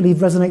 which I believe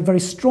resonate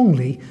very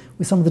strongly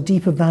with some of the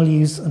deeper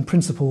values and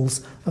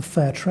principles of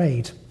fair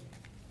trade.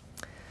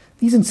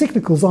 These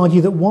encyclicals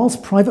argue that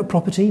whilst private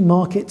property,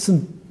 markets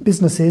and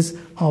businesses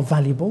are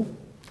valuable,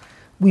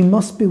 we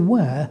must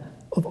beware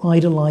of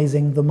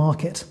idolising the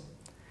market,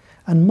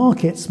 and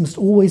markets must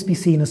always be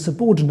seen as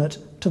subordinate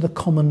to the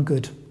common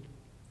good.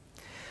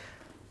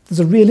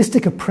 There's a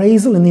realistic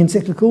appraisal in the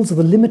encyclicals of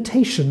the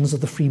limitations of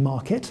the free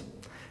market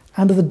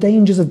and of the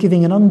dangers of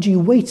giving an undue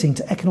weighting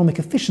to economic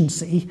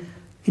efficiency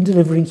in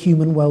delivering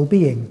human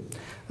well-being.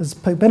 As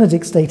Pope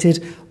Benedict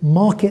stated,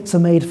 markets are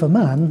made for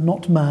man,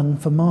 not man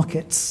for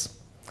markets.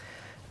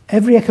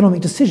 Every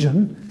economic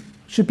decision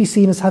should be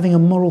seen as having a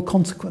moral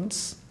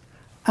consequence,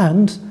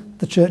 and,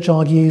 the Church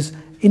argues,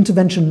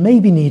 intervention may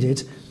be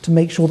needed to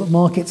make sure that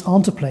markets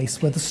aren't a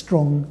place where the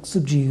strong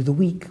subdue the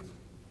weak.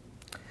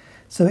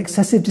 So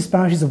excessive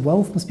disparities of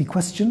wealth must be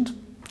questioned,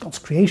 God's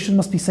creation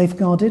must be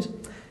safeguarded,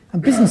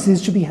 and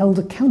businesses should be held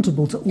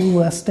accountable to all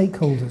their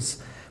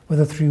stakeholders,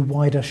 whether through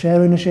wider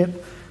share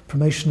ownership,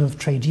 promotion of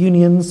trade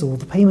unions, or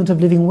the payment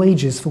of living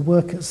wages for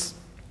workers.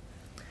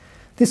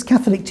 This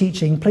Catholic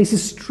teaching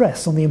places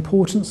stress on the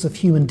importance of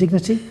human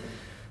dignity,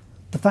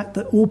 the fact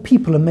that all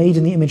people are made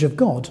in the image of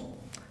God,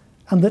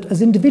 and that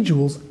as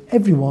individuals,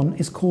 everyone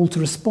is called to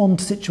respond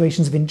to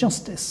situations of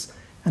injustice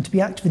and to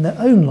be active in their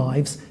own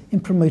lives in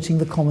promoting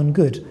the common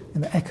good,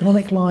 in their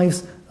economic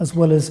lives as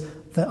well as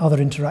their other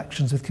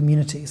interactions with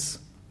communities.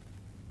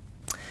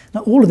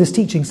 Now, all of this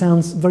teaching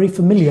sounds very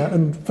familiar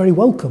and very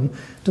welcome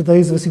to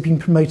those of us who've been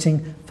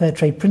promoting fair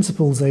trade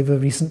principles over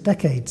recent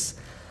decades.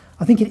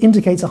 I think it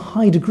indicates a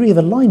high degree of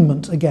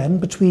alignment, again,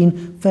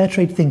 between fair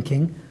trade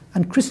thinking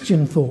and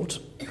Christian thought.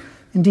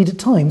 Indeed, at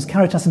times,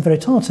 Caritas in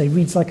Veritate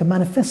reads like a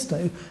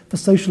manifesto for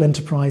social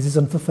enterprises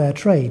and for fair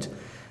trade,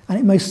 and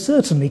it most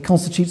certainly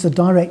constitutes a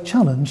direct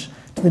challenge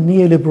to the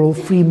neoliberal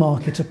free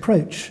market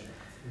approach.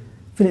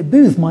 Philip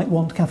Booth might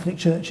want Catholic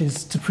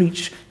churches to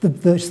preach the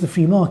virtues of the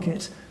free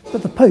market,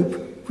 but the Pope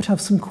would have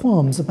some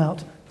qualms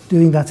about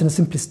doing that in a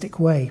simplistic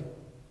way.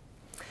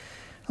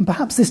 And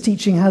perhaps this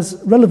teaching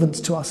has relevance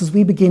to us as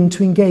we begin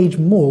to engage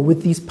more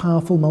with these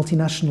powerful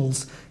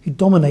multinationals who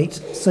dominate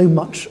so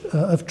much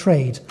of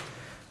trade.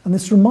 And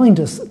this reminds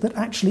us that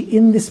actually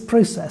in this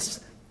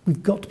process,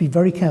 we've got to be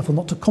very careful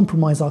not to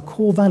compromise our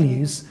core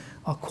values,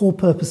 our core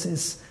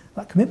purposes,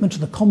 that commitment to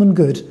the common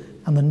good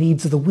and the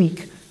needs of the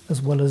weak,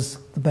 as well as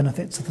the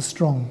benefits of the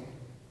strong.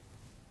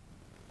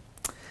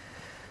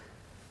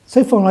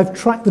 So far, I've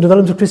tracked the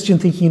development of Christian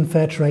thinking in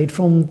fair trade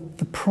from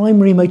the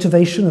primary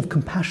motivation of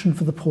compassion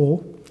for the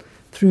poor,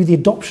 through the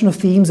adoption of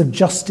themes of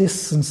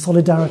justice and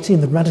solidarity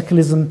and the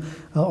radicalism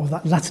of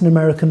that Latin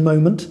American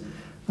moment,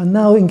 and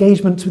now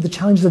engagement with the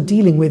challenges of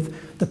dealing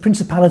with the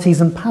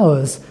principalities and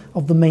powers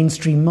of the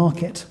mainstream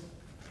market.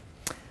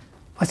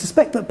 I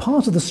suspect that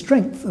part of the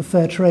strength of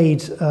fair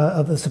trade,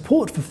 of the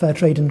support for fair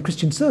trade in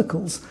Christian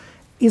circles,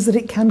 is that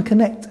it can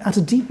connect at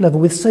a deep level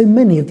with so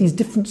many of these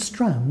different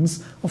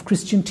strands of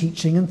Christian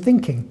teaching and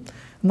thinking.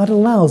 And that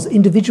allows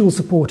individual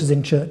supporters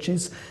in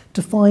churches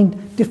to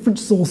find different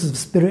sources of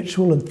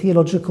spiritual and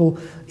theological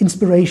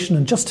inspiration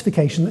and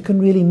justification that can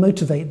really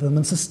motivate them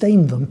and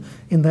sustain them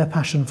in their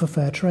passion for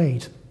fair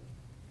trade.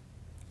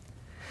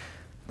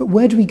 But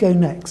where do we go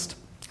next?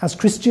 As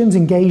Christians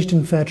engaged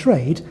in fair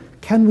trade,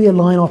 can we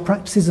align our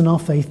practices and our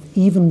faith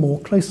even more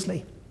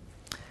closely?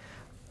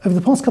 Over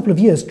the past couple of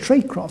years,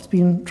 Traidcraft's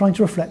been trying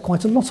to reflect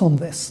quite a lot on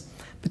this,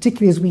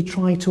 particularly as we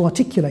try to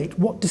articulate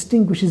what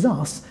distinguishes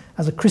us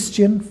as a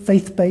Christian,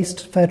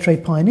 faith-based fair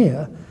trade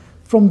pioneer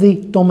from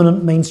the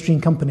dominant mainstream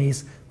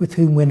companies with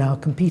whom we're now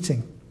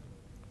competing.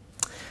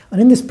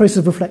 And in this process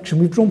of reflection,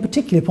 we've drawn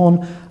particularly upon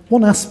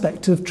one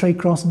aspect of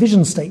Traidcraft's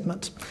vision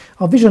statement.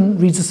 Our vision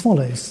reads as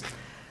follows: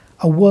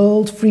 a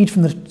world freed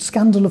from the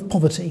scandal of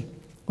poverty,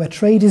 where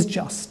trade is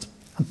just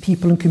and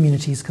people and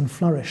communities can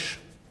flourish.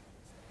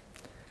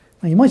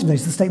 Now, you might have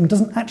noticed the statement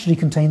doesn't actually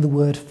contain the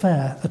word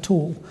fair at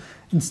all.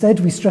 Instead,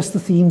 we stress the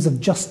themes of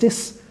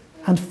justice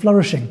and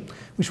flourishing,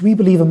 which we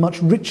believe are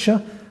much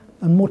richer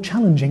and more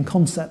challenging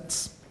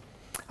concepts.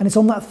 And it's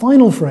on that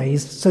final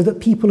phrase, so that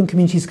people and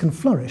communities can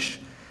flourish,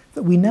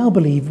 that we now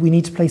believe we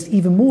need to place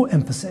even more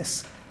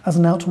emphasis as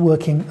an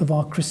outworking of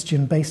our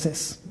Christian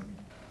basis.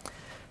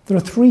 There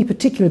are three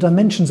particular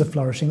dimensions of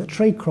flourishing that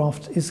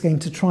Traidcraft is going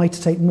to try to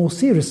take more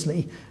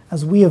seriously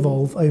as we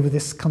evolve over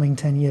this coming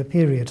 10-year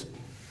period.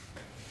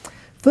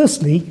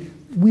 Firstly,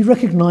 we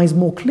recognise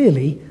more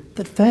clearly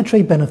that fair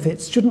trade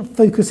benefits shouldn't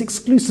focus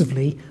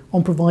exclusively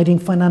on providing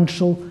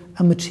financial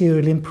and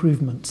material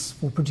improvements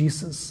for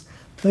producers.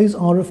 Those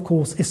are, of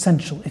course,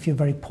 essential. If you're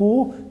very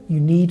poor, you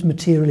need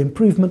material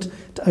improvement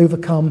to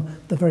overcome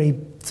the very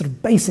sort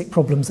of basic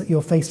problems that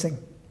you're facing.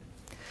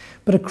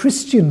 But a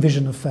Christian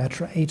vision of fair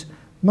trade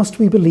must,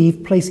 we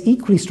believe, place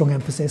equally strong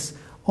emphasis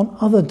on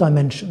other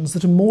dimensions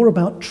that are more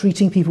about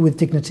treating people with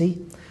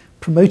dignity,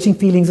 promoting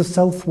feelings of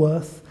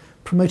self-worth,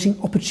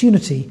 promoting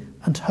opportunity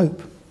and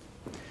hope.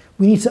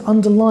 We need to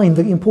underline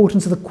the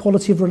importance of the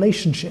quality of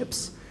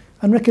relationships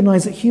and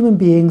recognise that human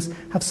beings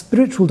have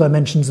spiritual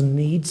dimensions and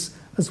needs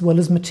as well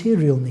as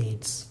material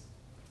needs.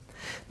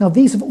 Now,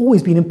 these have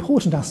always been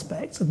important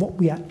aspects of what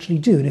we actually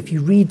do, and if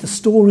you read the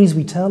stories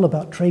we tell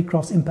about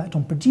Traidcraft's impact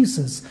on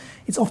producers,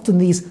 it's often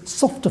these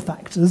softer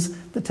factors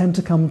that tend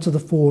to come to the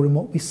fore in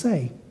what we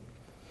say.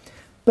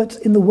 But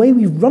in the way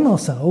we run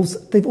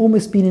ourselves, they've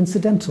almost been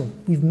incidental.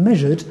 We've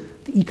measured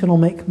the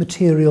economic,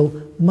 material,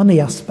 money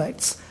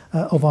aspects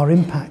of our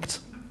impact.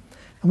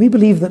 And we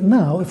believe that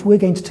now, if we're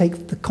going to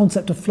take the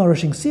concept of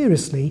flourishing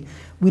seriously,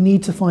 we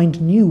need to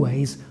find new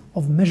ways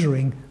of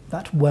measuring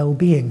that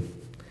well-being.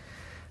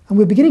 And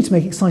we're beginning to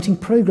make exciting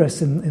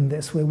progress in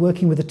this. We're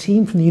working with a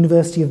team from the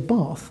University of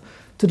Bath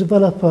to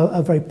develop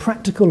a very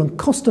practical and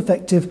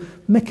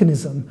cost-effective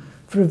mechanism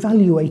for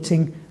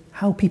evaluating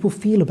how people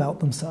feel about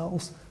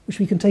themselves, which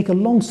we can take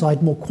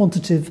alongside more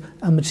quantitative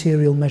and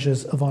material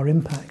measures of our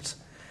impact.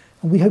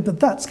 And we hope that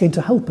that's going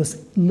to help us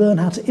learn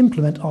how to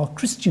implement our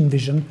Christian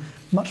vision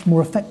much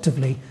more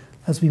effectively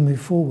as we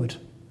move forward.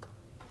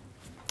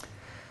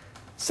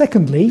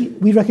 Secondly,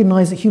 we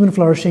recognise that human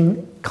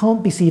flourishing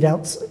can't be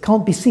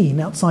seen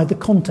outside the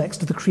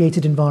context of the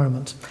created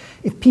environment.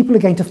 If people are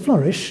going to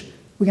flourish,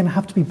 we're going to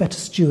have to be better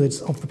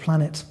stewards of the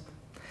planet.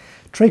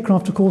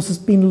 Traidcraft, of course, has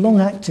been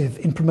long active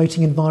in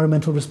promoting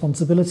environmental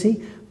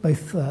responsibility,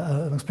 both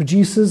amongst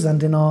producers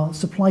and in our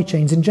supply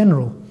chains in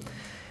general.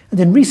 And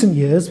in recent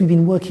years, we've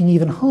been working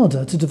even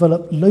harder to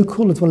develop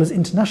local as well as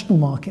international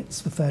markets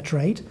for fair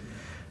trade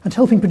and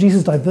helping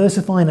producers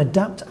diversify and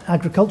adapt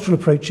agricultural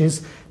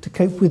approaches to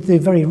cope with the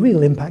very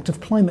real impact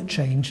of climate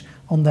change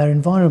on their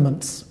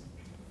environments.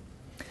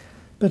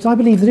 But I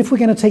believe that if we're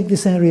going to take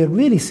this area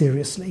really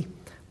seriously,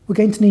 we're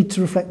going to need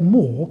to reflect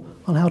more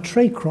on how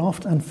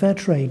Traidcraft and fair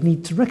trade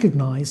need to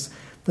recognise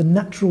the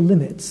natural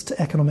limits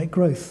to economic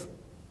growth.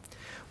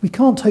 We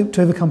can't hope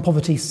to overcome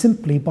poverty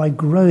simply by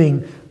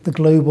growing the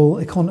global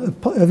economy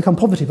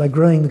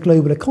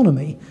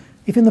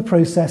if in the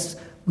process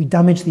we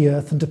damage the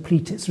earth and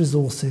deplete its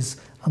resources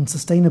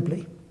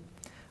unsustainably.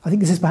 I think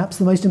this is perhaps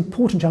the most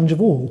important challenge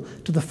of all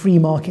to the free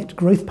market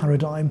growth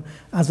paradigm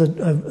as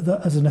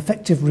an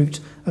effective route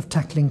of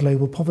tackling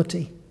global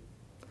poverty.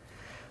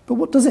 But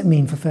what does it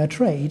mean for fair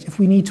trade if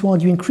we need to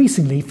argue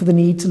increasingly for the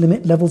need to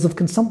limit levels of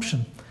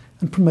consumption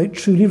and promote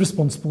truly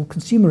responsible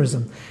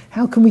consumerism?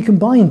 How can we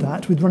combine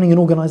that with running an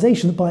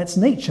organisation that by its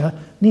nature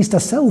needs to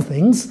sell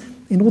things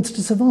in order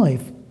to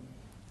survive?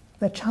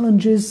 There are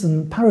challenges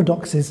and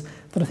paradoxes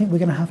that I think we're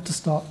going to have to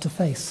start to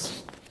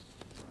face.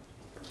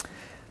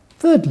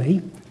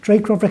 Thirdly,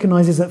 Traidcraft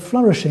recognises that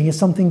flourishing is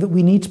something that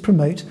we need to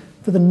promote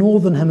for the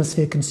Northern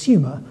Hemisphere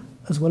consumer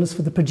as well as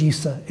for the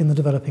producer in the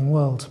developing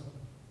world.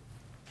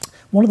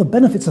 One of the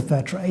benefits of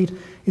fair trade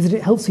is that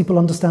it helps people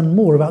understand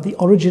more about the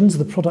origins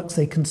of the products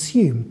they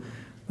consume.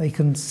 They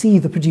can see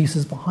the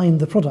producers behind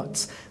the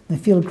products. They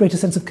feel a greater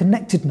sense of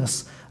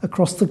connectedness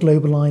across the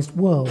globalised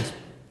world.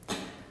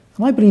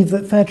 And I believe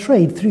that fair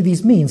trade, through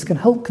these means, can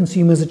help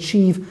consumers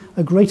achieve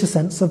a greater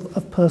sense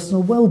of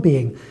personal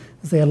well-being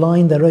as they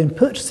align their own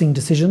purchasing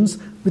decisions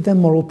with their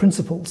moral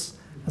principles,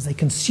 as they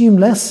consume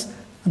less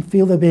and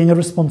feel they're being a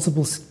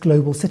responsible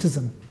global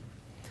citizen,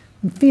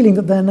 and feeling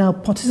that they're now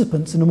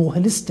participants in a more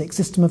holistic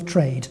system of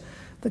trade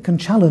that can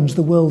challenge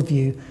the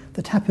worldview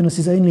that happiness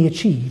is only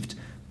achieved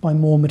by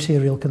more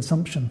material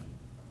consumption.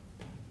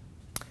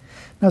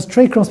 Now, as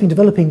Traidcraft's been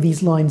developing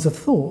these lines of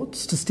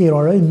thoughts to steer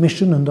our own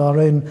mission and our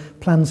own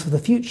plans for the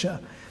future,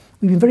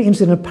 we've been very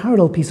interested in a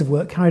parallel piece of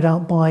work carried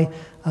out by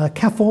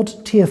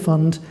CAFOD, Tier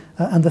Fund,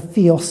 and the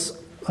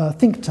Theos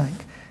think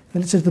tank.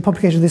 And it's the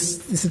publication of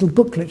this little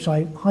booklet, which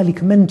I highly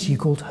commend to you,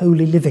 called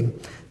Holy Living.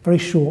 Very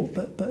short,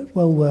 but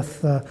well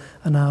worth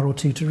an hour or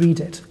two to read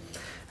it.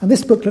 And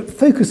this booklet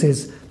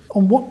focuses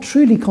on what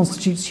truly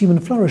constitutes human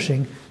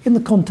flourishing in the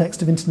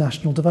context of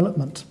international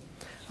development.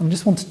 And I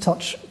just want to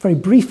touch very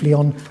briefly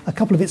on a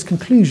couple of its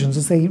conclusions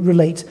as they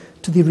relate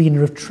to the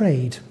arena of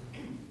trade.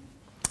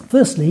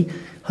 Firstly,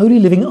 Holy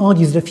Living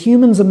argues that if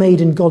humans are made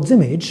in God's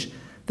image,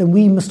 then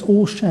we must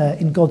all share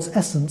in God's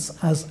essence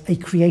as a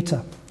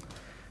creator.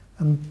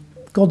 And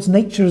God's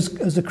nature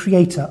as a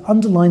creator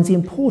underlines the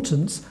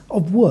importance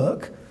of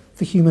work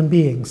for human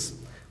beings.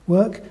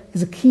 Work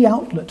is a key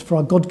outlet for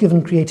our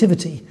God-given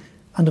creativity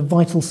and a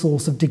vital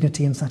source of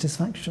dignity and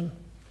satisfaction.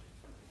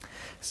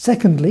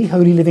 Secondly,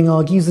 Holy Living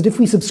argues that if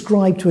we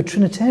subscribe to a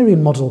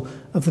Trinitarian model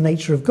of the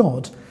nature of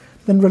God,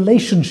 then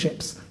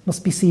relationships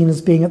must be seen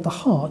as being at the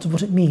heart of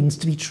what it means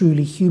to be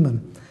truly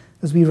human,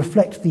 as we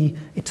reflect the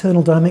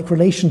eternal dynamic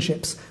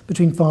relationships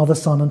between Father,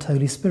 Son, and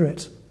Holy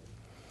Spirit.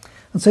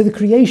 And so the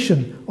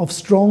creation of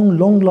strong,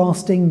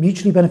 long-lasting,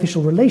 mutually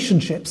beneficial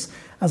relationships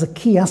as a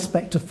key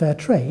aspect of fair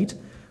trade,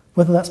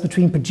 whether that's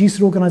between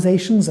producer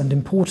organisations and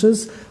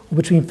importers, or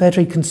between fair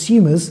trade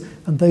consumers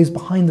and those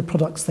behind the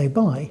products they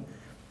buy,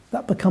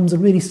 that becomes a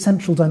really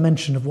central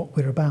dimension of what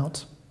we're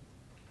about.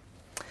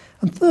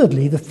 And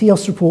thirdly, the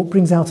Theos report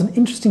brings out an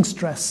interesting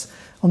stress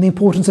on the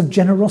importance of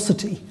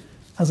generosity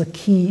as a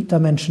key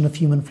dimension of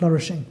human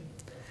flourishing.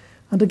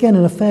 And again,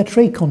 in a fair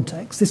trade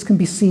context, this can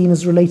be seen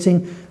as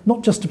relating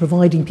not just to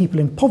providing people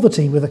in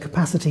poverty with a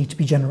capacity to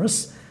be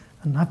generous,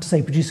 and I have to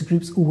say producer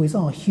groups always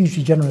are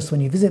hugely generous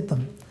when you visit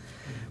them,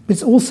 but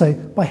it's also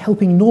by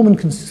helping Norman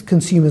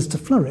consumers to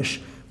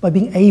flourish by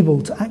being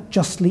able to act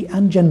justly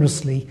and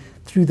generously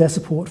through their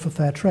support for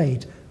fair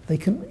trade. They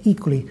can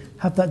equally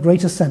have that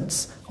greater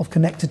sense of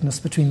connectedness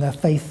between their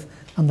faith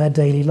and their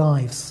daily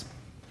lives.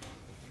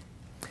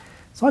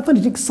 So I find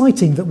it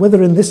exciting that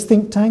whether in this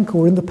think tank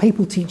or in the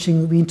papal teaching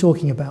that we've been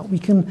talking about, we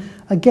can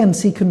again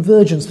see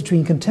convergence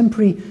between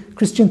contemporary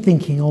Christian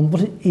thinking on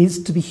what it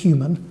is to be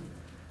human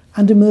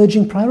and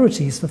emerging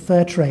priorities for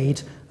fair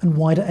trade and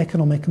wider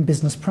economic and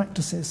business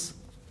practices.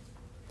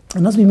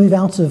 And as we move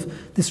out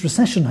of this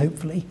recession,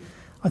 hopefully,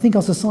 I think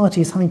our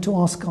society is having to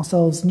ask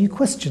ourselves new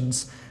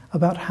questions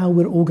about how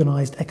we're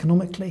organised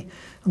economically.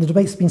 And the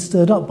debate's been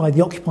stirred up by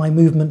the Occupy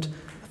movement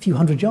a few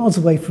hundred yards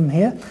away from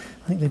here.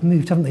 I think they've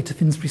moved, haven't they, to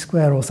Finsbury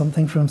Square or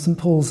something from St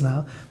Paul's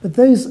now. But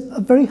those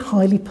are very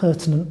highly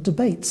pertinent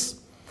debates.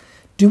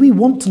 Do we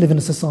want to live in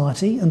a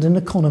society and an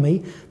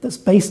economy that's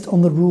based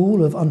on the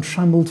rule of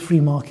untrammeled free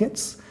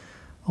markets,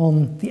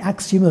 on the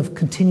axiom of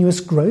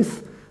continuous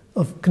growth,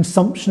 of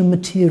consumption and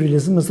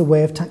materialism as the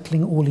way of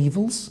tackling all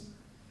evils?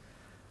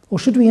 Or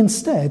should we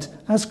instead,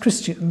 as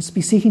Christians,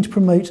 be seeking to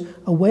promote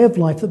a way of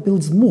life that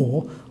builds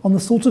more on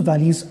the sort of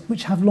values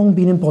which have long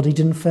been embodied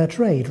in fair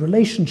trade: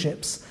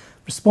 relationships,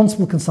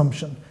 responsible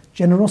consumption,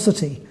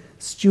 generosity,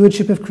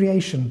 stewardship of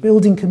creation,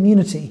 building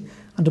community,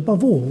 and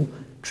above all,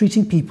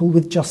 treating people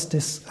with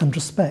justice and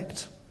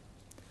respect?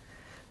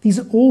 These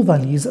are all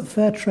values that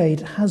fair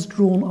trade has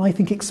drawn, I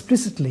think,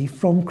 explicitly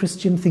from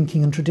Christian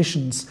thinking and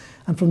traditions,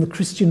 and from the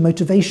Christian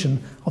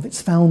motivation of its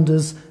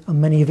founders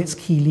and many of its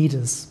key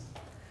leaders.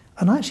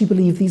 And I actually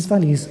believe these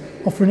values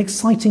offer an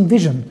exciting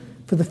vision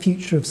for the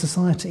future of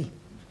society.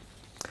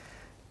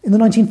 In the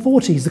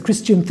 1940s, the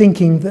Christian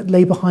thinking that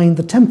lay behind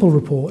the Temple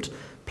Report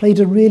played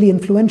a really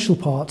influential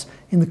part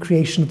in the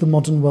creation of the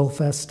modern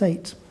welfare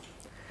state.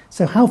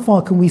 So how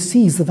far can we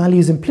seize the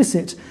values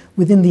implicit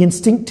within the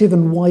instinctive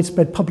and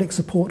widespread public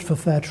support for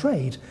fair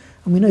trade?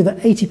 And we know that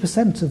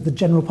 80% of the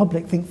general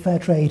public think fair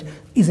trade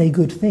is a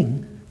good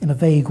thing in a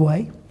vague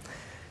way.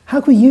 How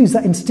can we use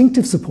that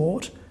instinctive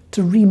support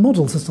to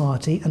remodel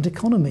society and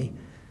economy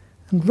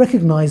and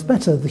recognise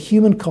better the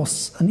human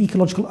costs and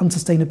ecological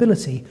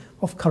unsustainability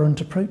of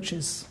current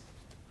approaches?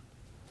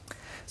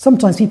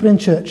 Sometimes people in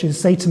churches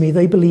say to me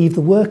they believe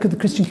the work of the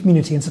Christian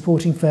community in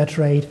supporting fair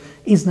trade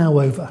is now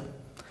over.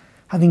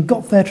 Having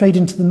got fair trade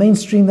into the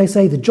mainstream, they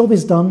say the job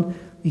is done,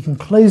 we can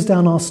close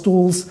down our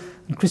stalls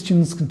and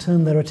Christians can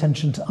turn their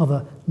attention to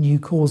other new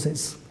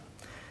causes.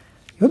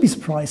 You won't be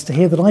surprised to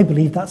hear that I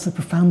believe that's a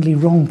profoundly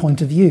wrong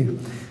point of view.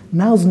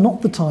 Now's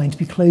not the time to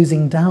be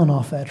closing down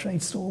our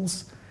Fairtrade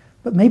stalls,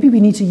 but maybe we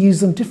need to use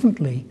them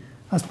differently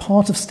as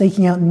part of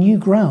staking out new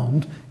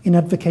ground in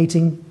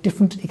advocating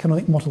different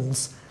economic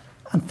models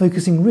and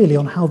focusing really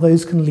on how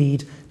those can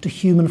lead to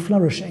human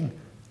flourishing,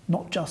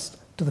 not just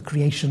to the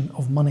creation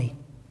of money.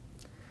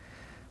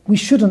 We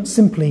shouldn't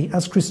simply,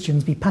 as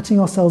Christians, be patting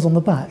ourselves on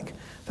the back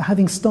for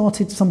having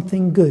started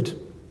something good.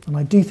 And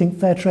I do think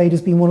Fairtrade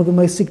has been one of the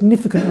most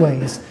significant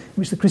ways in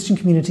which the Christian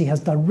community has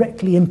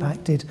directly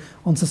impacted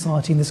on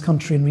society in this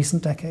country in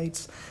recent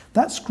decades.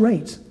 That's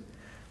great.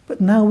 But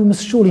now we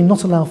must surely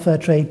not allow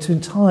Fairtrade to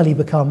entirely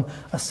become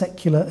a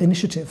secular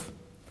initiative.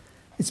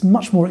 It's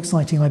much more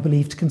exciting, I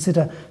believe, to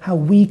consider how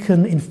we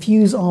can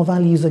infuse our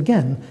values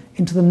again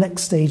into the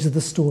next stage of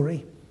the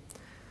story.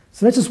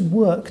 So let us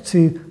work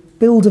to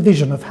build a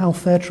vision of how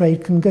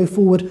Fairtrade can go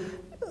forward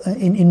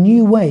in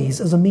new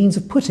ways as a means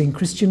of putting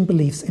Christian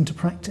beliefs into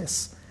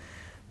practice,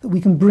 that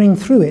we can bring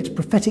through it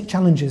prophetic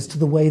challenges to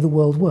the way the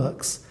world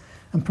works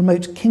and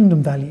promote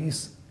kingdom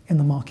values in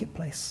the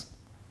marketplace.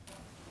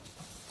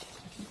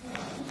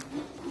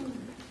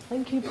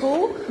 Thank you,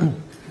 Paul.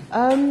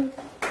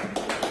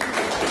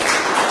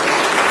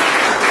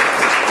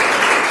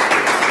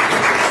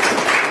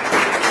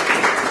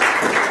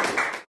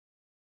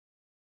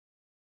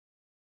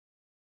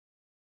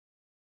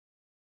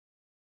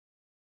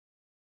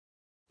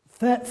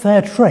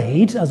 Fair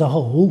trade as a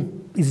whole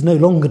is no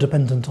longer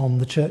dependent on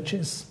the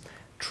churches.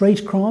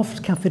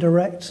 Traidcraft, Cafe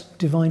Direct,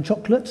 Divine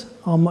Chocolate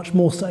are much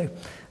more so.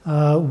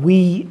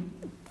 We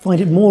find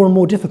it more and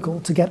more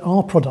difficult to get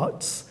our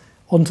products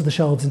onto the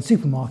shelves in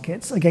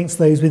supermarkets against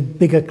those with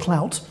bigger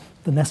clout,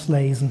 the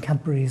Nestlés and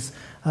Cadburys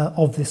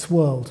of this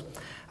world.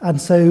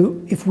 And so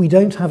if we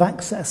don't have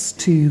access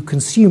to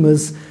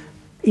consumers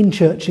in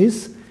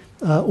churches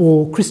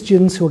or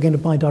Christians who are going to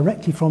buy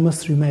directly from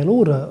us through mail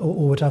order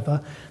or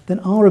whatever, then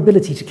our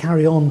ability to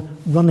carry on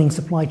running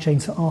supply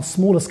chains for our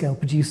smaller scale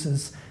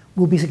producers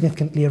will be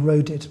significantly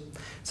eroded.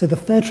 So the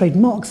Fairtrade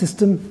mark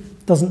system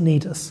doesn't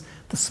need us.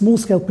 The small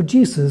scale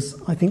producers,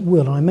 I think,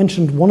 will. And I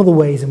mentioned one of the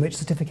ways in which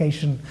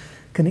certification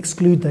can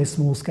exclude those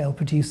small scale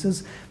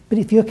producers. But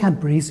if you're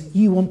Cadbury's,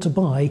 you want to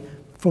buy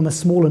from a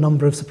smaller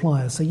number of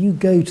suppliers. So you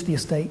go to the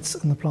estates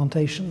and the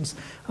plantations.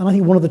 And I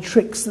think one of the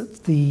tricks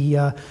that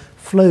the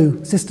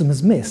flow system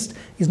has missed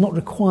is not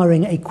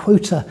requiring a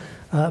quota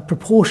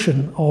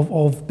proportion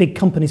of big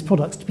companies'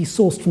 products to be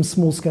sourced from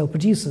small-scale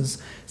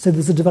producers. So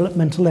there's a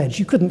developmental edge.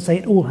 You couldn't say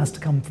it all has to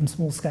come from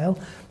small scale,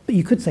 but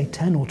you could say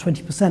 10 or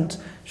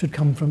 20% should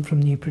come from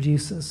new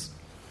producers.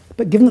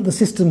 But given that the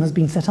system has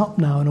been set up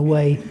now in a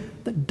way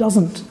that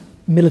doesn't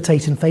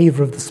militate in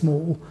favour of the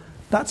small,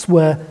 that's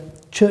where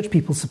church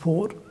people's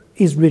support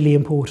is really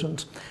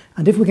important.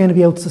 And if we're going to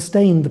be able to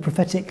sustain the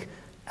prophetic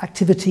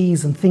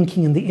activities and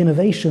thinking and the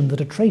innovation that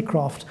a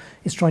Traidcraft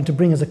is trying to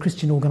bring as a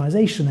Christian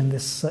organisation in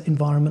this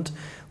environment,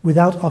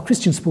 without our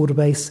Christian supporter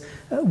base,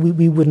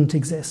 we wouldn't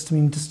exist. I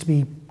mean, just to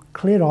be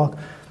clear,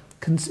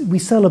 we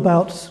sell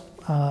about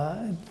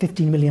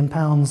 £15 million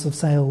of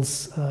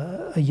sales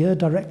a year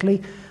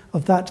directly.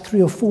 Of that,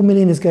 3 or 4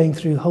 million is going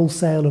through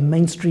wholesale and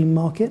mainstream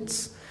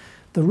markets.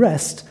 The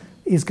rest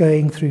is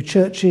going through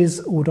churches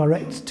or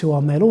direct to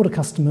our mail order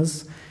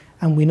customers.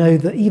 And we know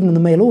that even in the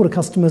mail order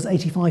customers,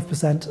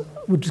 85%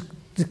 would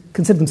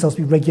consider themselves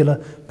to be regular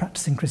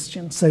practicing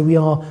Christians. So we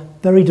are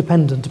very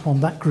dependent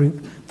upon that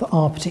group for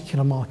our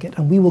particular market.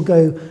 And we will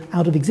go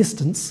out of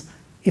existence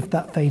if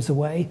that fades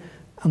away.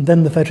 And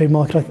then the Fairtrade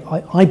market,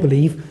 I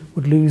believe,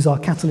 would lose our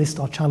catalyst,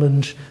 our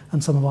challenge,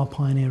 and some of our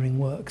pioneering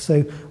work.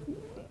 So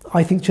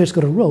I think Church's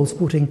got a role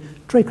supporting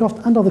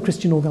Traidcraft and other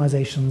Christian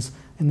organisations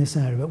in this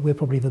area, but we're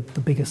probably the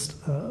biggest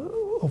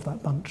of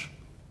that bunch.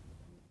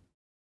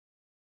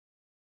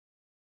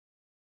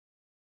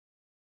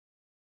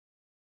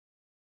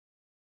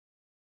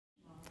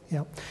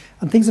 Yeah,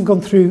 and things have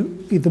gone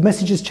through, the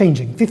message is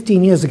changing.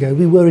 15 years ago,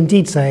 we were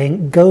indeed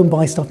saying, go and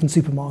buy stuff in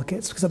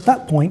supermarkets, because at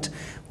that point,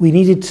 we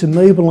needed to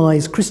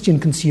mobilise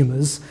Christian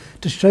consumers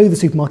to show the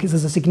supermarkets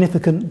there's a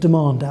significant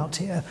demand out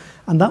here.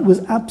 And that was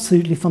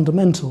absolutely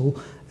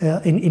fundamental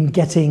in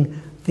getting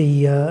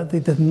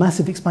the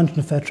massive expansion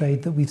of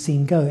Fairtrade that we've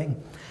seen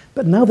going.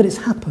 But now that it's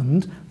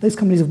happened, those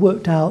companies have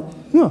worked out,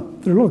 there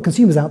are a lot of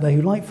consumers out there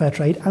who like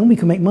Fairtrade, and we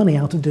can make money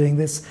out of doing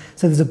this.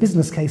 So there's a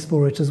business case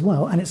for it as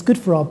well. And it's good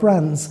for our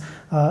brands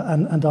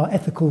and our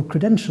ethical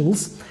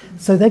credentials.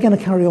 So they're going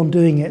to carry on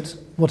doing it,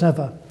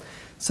 whatever.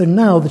 So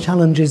now the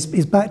challenge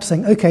is back to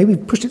saying, OK,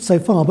 we've pushed it so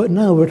far, but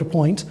now we're at a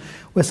point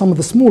where some of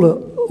the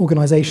smaller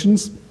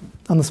organisations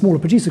and the smaller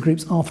producer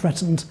groups are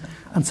threatened.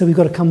 And so we've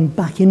got to come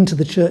back into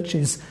the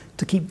churches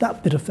to keep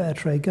that bit of fair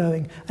trade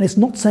going. And it's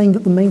not saying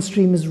that the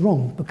mainstream is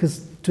wrong,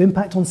 because to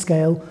impact on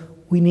scale,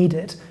 we need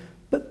it.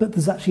 But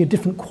there's actually a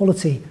different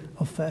quality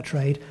of fair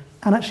trade.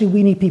 And actually,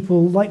 we need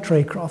people like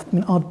Traidcraft. I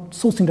mean, our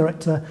sourcing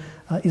director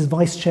is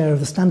vice chair of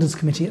the standards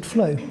committee at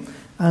Flow.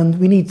 And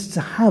we need to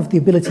have the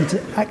ability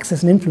to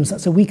access and influence that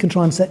so we can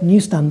try and set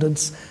new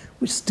standards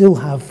which still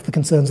have the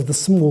concerns of the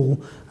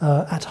small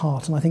at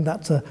heart. And I think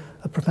that's a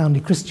profoundly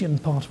Christian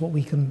part of what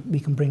we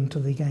can bring to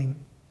the game.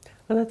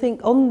 And I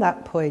think on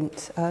that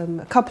point,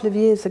 a couple of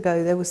years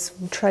ago, there was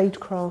some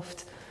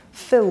Traidcraft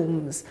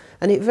films,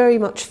 and it very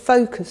much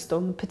focused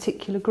on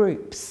particular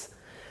groups.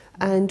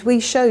 And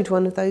we showed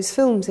one of those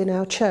films in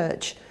our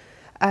church,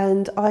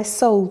 and I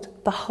sold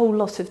the whole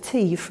lot of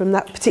tea from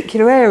that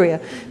particular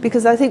area,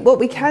 because I think what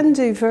we can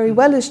do very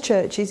well as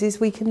churches is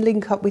we can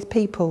link up with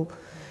people.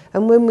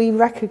 And when we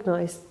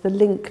recognise the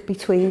link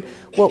between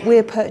what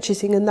we're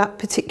purchasing and that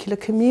particular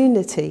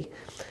community,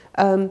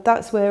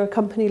 that's where a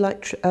company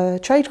like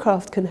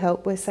Traidcraft can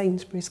help, where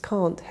Sainsbury's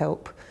can't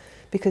help,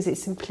 because it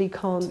simply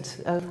can't.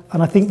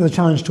 And I think the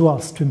challenge to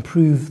us to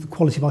improve the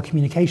quality of our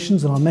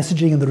communications and our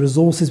messaging and the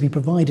resources we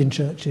provide in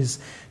churches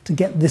to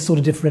get this sort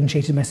of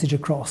differentiated message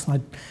across.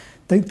 And I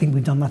don't think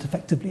we've done that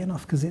effectively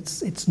enough, because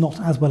it's not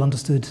as well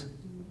understood.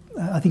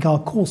 I think our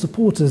core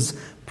supporters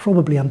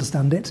probably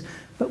understand it,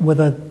 but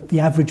whether the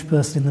average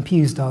person in the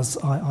pews does,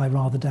 I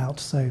rather doubt.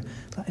 So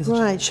that is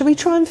right. Shall we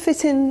try and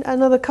fit in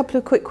another couple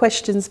of quick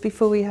questions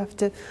before we have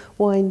to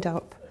wind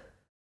up?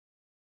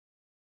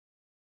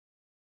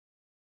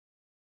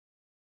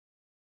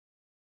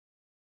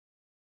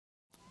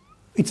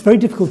 It's very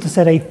difficult to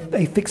set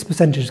a fixed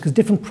percentage, because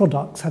different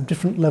products have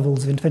different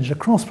levels of intervention. A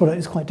cross product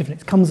is quite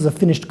different. It comes as a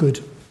finished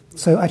good.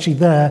 So actually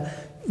there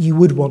you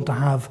would want to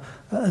have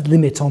a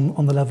limit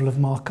on the level of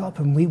markup.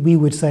 And we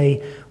would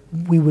say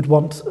we would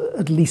want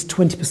at least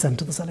 20%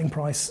 of the selling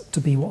price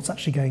to be what's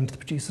actually going to the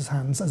producer's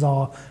hands as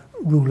our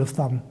rule of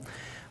thumb.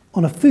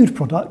 On a food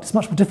product, it's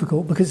much more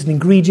difficult because it's an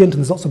ingredient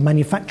and there's lots of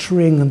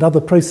manufacturing and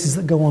other processes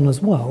that go on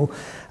as well.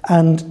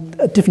 And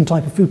a different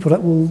type of food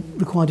product will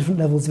require different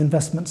levels of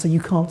investment, so you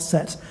can't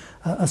set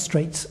a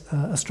straight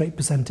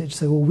percentage.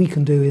 So all we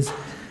can do is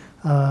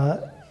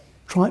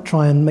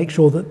try and make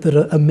sure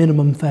that a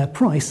minimum fair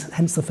price,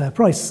 hence the fair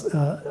price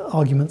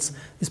arguments,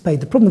 is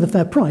paid. The problem with the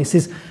fair price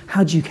is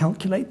how do you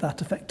calculate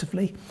that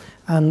effectively?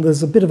 And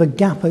there's a bit of a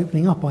gap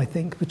opening up, I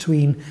think,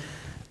 between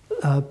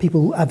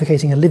people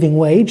advocating a living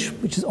wage,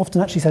 which is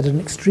often actually set at an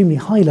extremely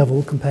high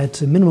level compared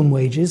to minimum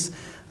wages,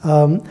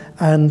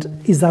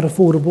 and is that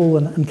affordable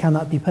and can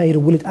that be paid, or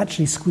will it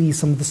actually squeeze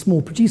some of the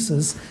small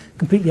producers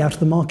completely out of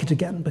the market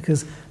again?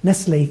 Because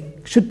Nestle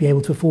should be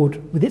able to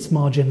afford, with its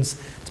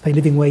margins, to pay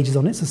living wages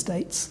on its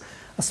estates.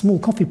 A small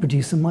coffee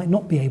producer might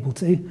not be able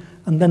to,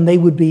 and then they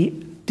would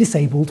be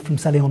disabled from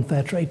selling on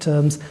fair trade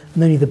terms,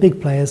 and only the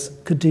big players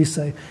could do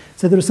so.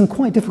 So there are some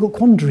quite difficult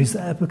quandaries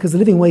there, because the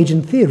living wage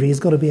in theory has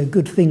got to be a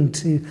good thing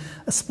to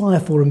aspire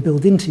for and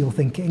build into your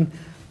thinking,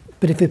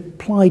 but if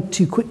applied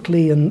too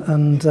quickly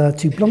and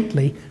too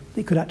bluntly,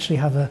 it could actually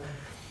have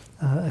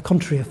a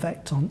contrary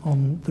effect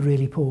on the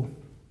really poor.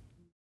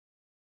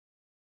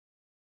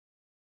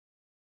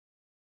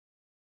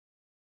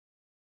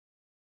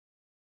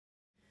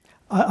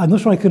 I'm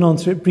not sure I can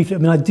answer it briefly. I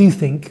mean, I do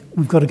think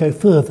we've got to go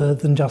further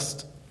than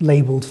just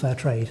labelled fair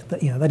trade.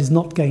 That is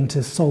not going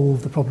to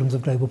solve the problems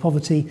of global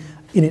poverty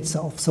in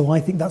itself. So I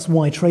think that's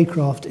why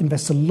Traidcraft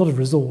invests a lot of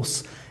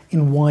resource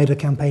in wider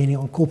campaigning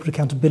on corporate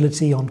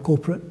accountability, on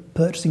corporate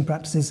purchasing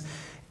practices,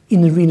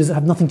 in arenas that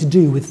have nothing to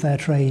do with fair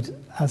trade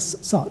as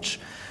such.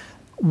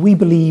 We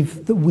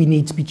believe that we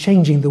need to be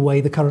changing the way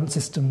the current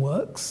system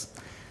works.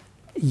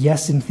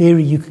 Yes, in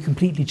theory, you could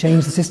completely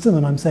change the system,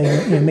 and I'm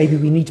saying maybe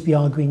we need to be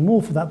arguing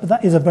more for that, but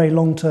that is a very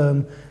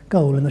long-term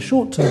goal. In the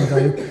short term,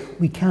 though,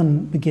 we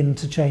can begin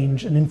to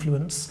change and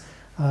influence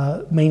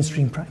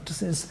mainstream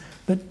practices,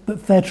 but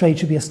fair trade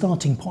should be a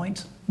starting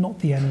point, not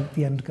the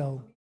end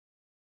goal.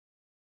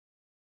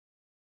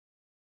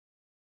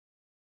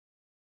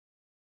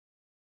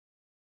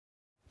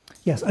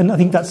 Yes, and I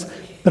think it's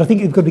got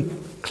to be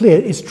clear,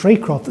 it's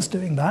Traidcraft that's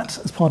doing that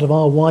as part of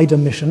our wider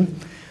mission.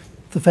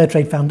 The Fair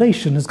Trade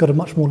Foundation has got a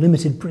much more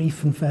limited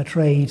brief, and Fair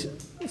Trade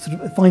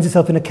sort of finds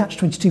itself in a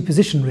catch-22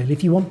 position, really.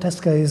 If you want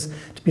Tesco's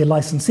to be a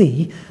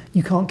licensee,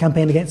 you can't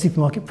campaign against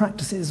supermarket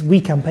practices. We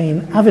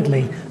campaign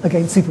avidly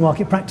against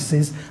supermarket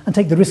practices and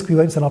take the risk we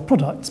won't sell our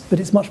products, but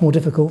it's much more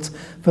difficult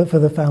for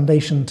the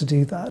foundation to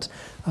do that.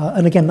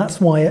 And again, that's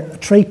why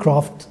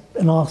Traidcraft,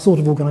 in our sort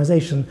of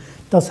organisation,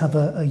 does have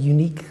a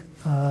unique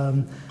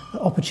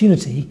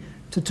opportunity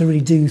to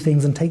really do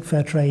things and take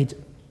fair trade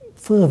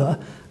further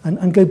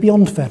and go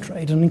beyond fair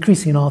trade. And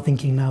increasingly in our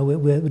thinking now,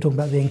 we're talking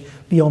about being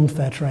beyond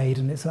fair trade,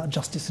 and it's about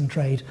justice in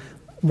trade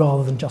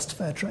rather than just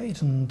fair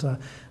trade. And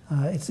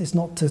it's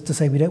not to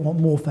say we don't want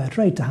more fair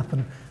trade to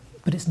happen,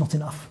 but it's not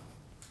enough.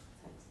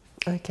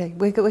 Okay,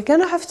 we're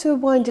going to have to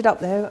wind it up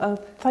there.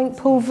 Thank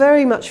Paul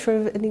very much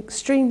for an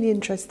extremely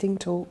interesting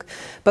talk.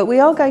 But we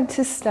are going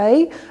to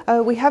stay.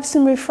 We have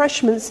some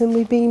refreshments, and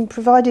we've been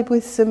provided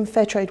with some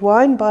fair trade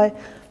wine by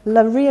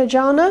La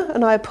Riojana,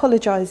 and I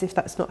apologise if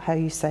that's not how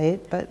you say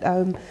it, but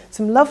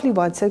some lovely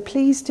wine. So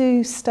please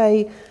do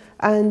stay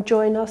and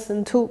join us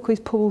and talk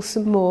with Paul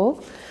some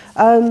more.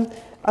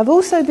 I've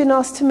also been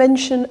asked to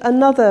mention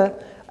another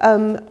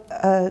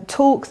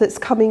talk that's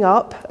coming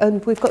up,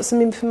 and we've got some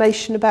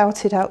information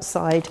about it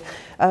outside.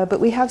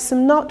 But we have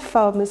some nut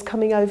farmers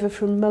coming over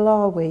from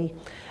Malawi,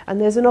 and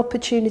there's an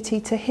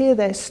opportunity to hear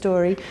their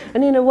story,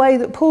 and in a way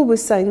that Paul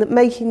was saying, that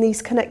making these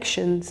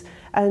connections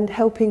and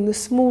helping the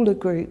smaller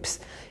groups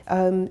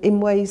in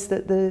ways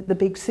that the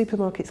big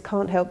supermarkets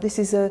can't help. This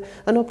is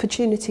an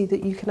opportunity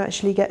that you can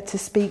actually get to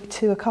speak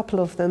to a couple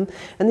of them,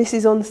 and this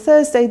is on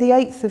Thursday the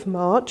 8th of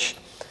March,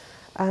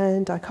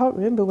 and I can't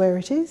remember where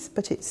it is,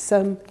 but it's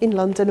in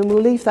London, and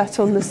we'll leave that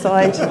on the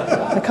side.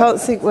 I can't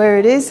think where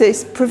it is.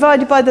 It's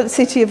provided by the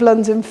City of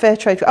London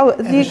Fairtrade. Oh,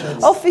 the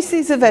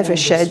offices of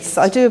Eversheds.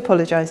 I do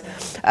apologise.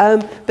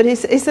 But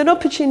it's an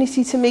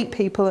opportunity to meet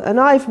people, and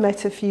I've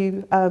met a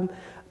few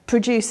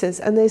producers,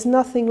 and there's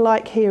nothing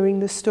like hearing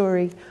the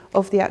story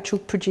of the actual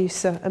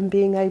producer and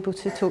being able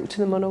to talk to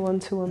them on a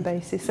one-to-one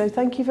basis. So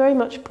thank you very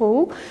much,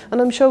 Paul, and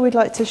I'm sure we'd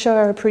like to show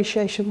our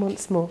appreciation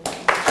once more.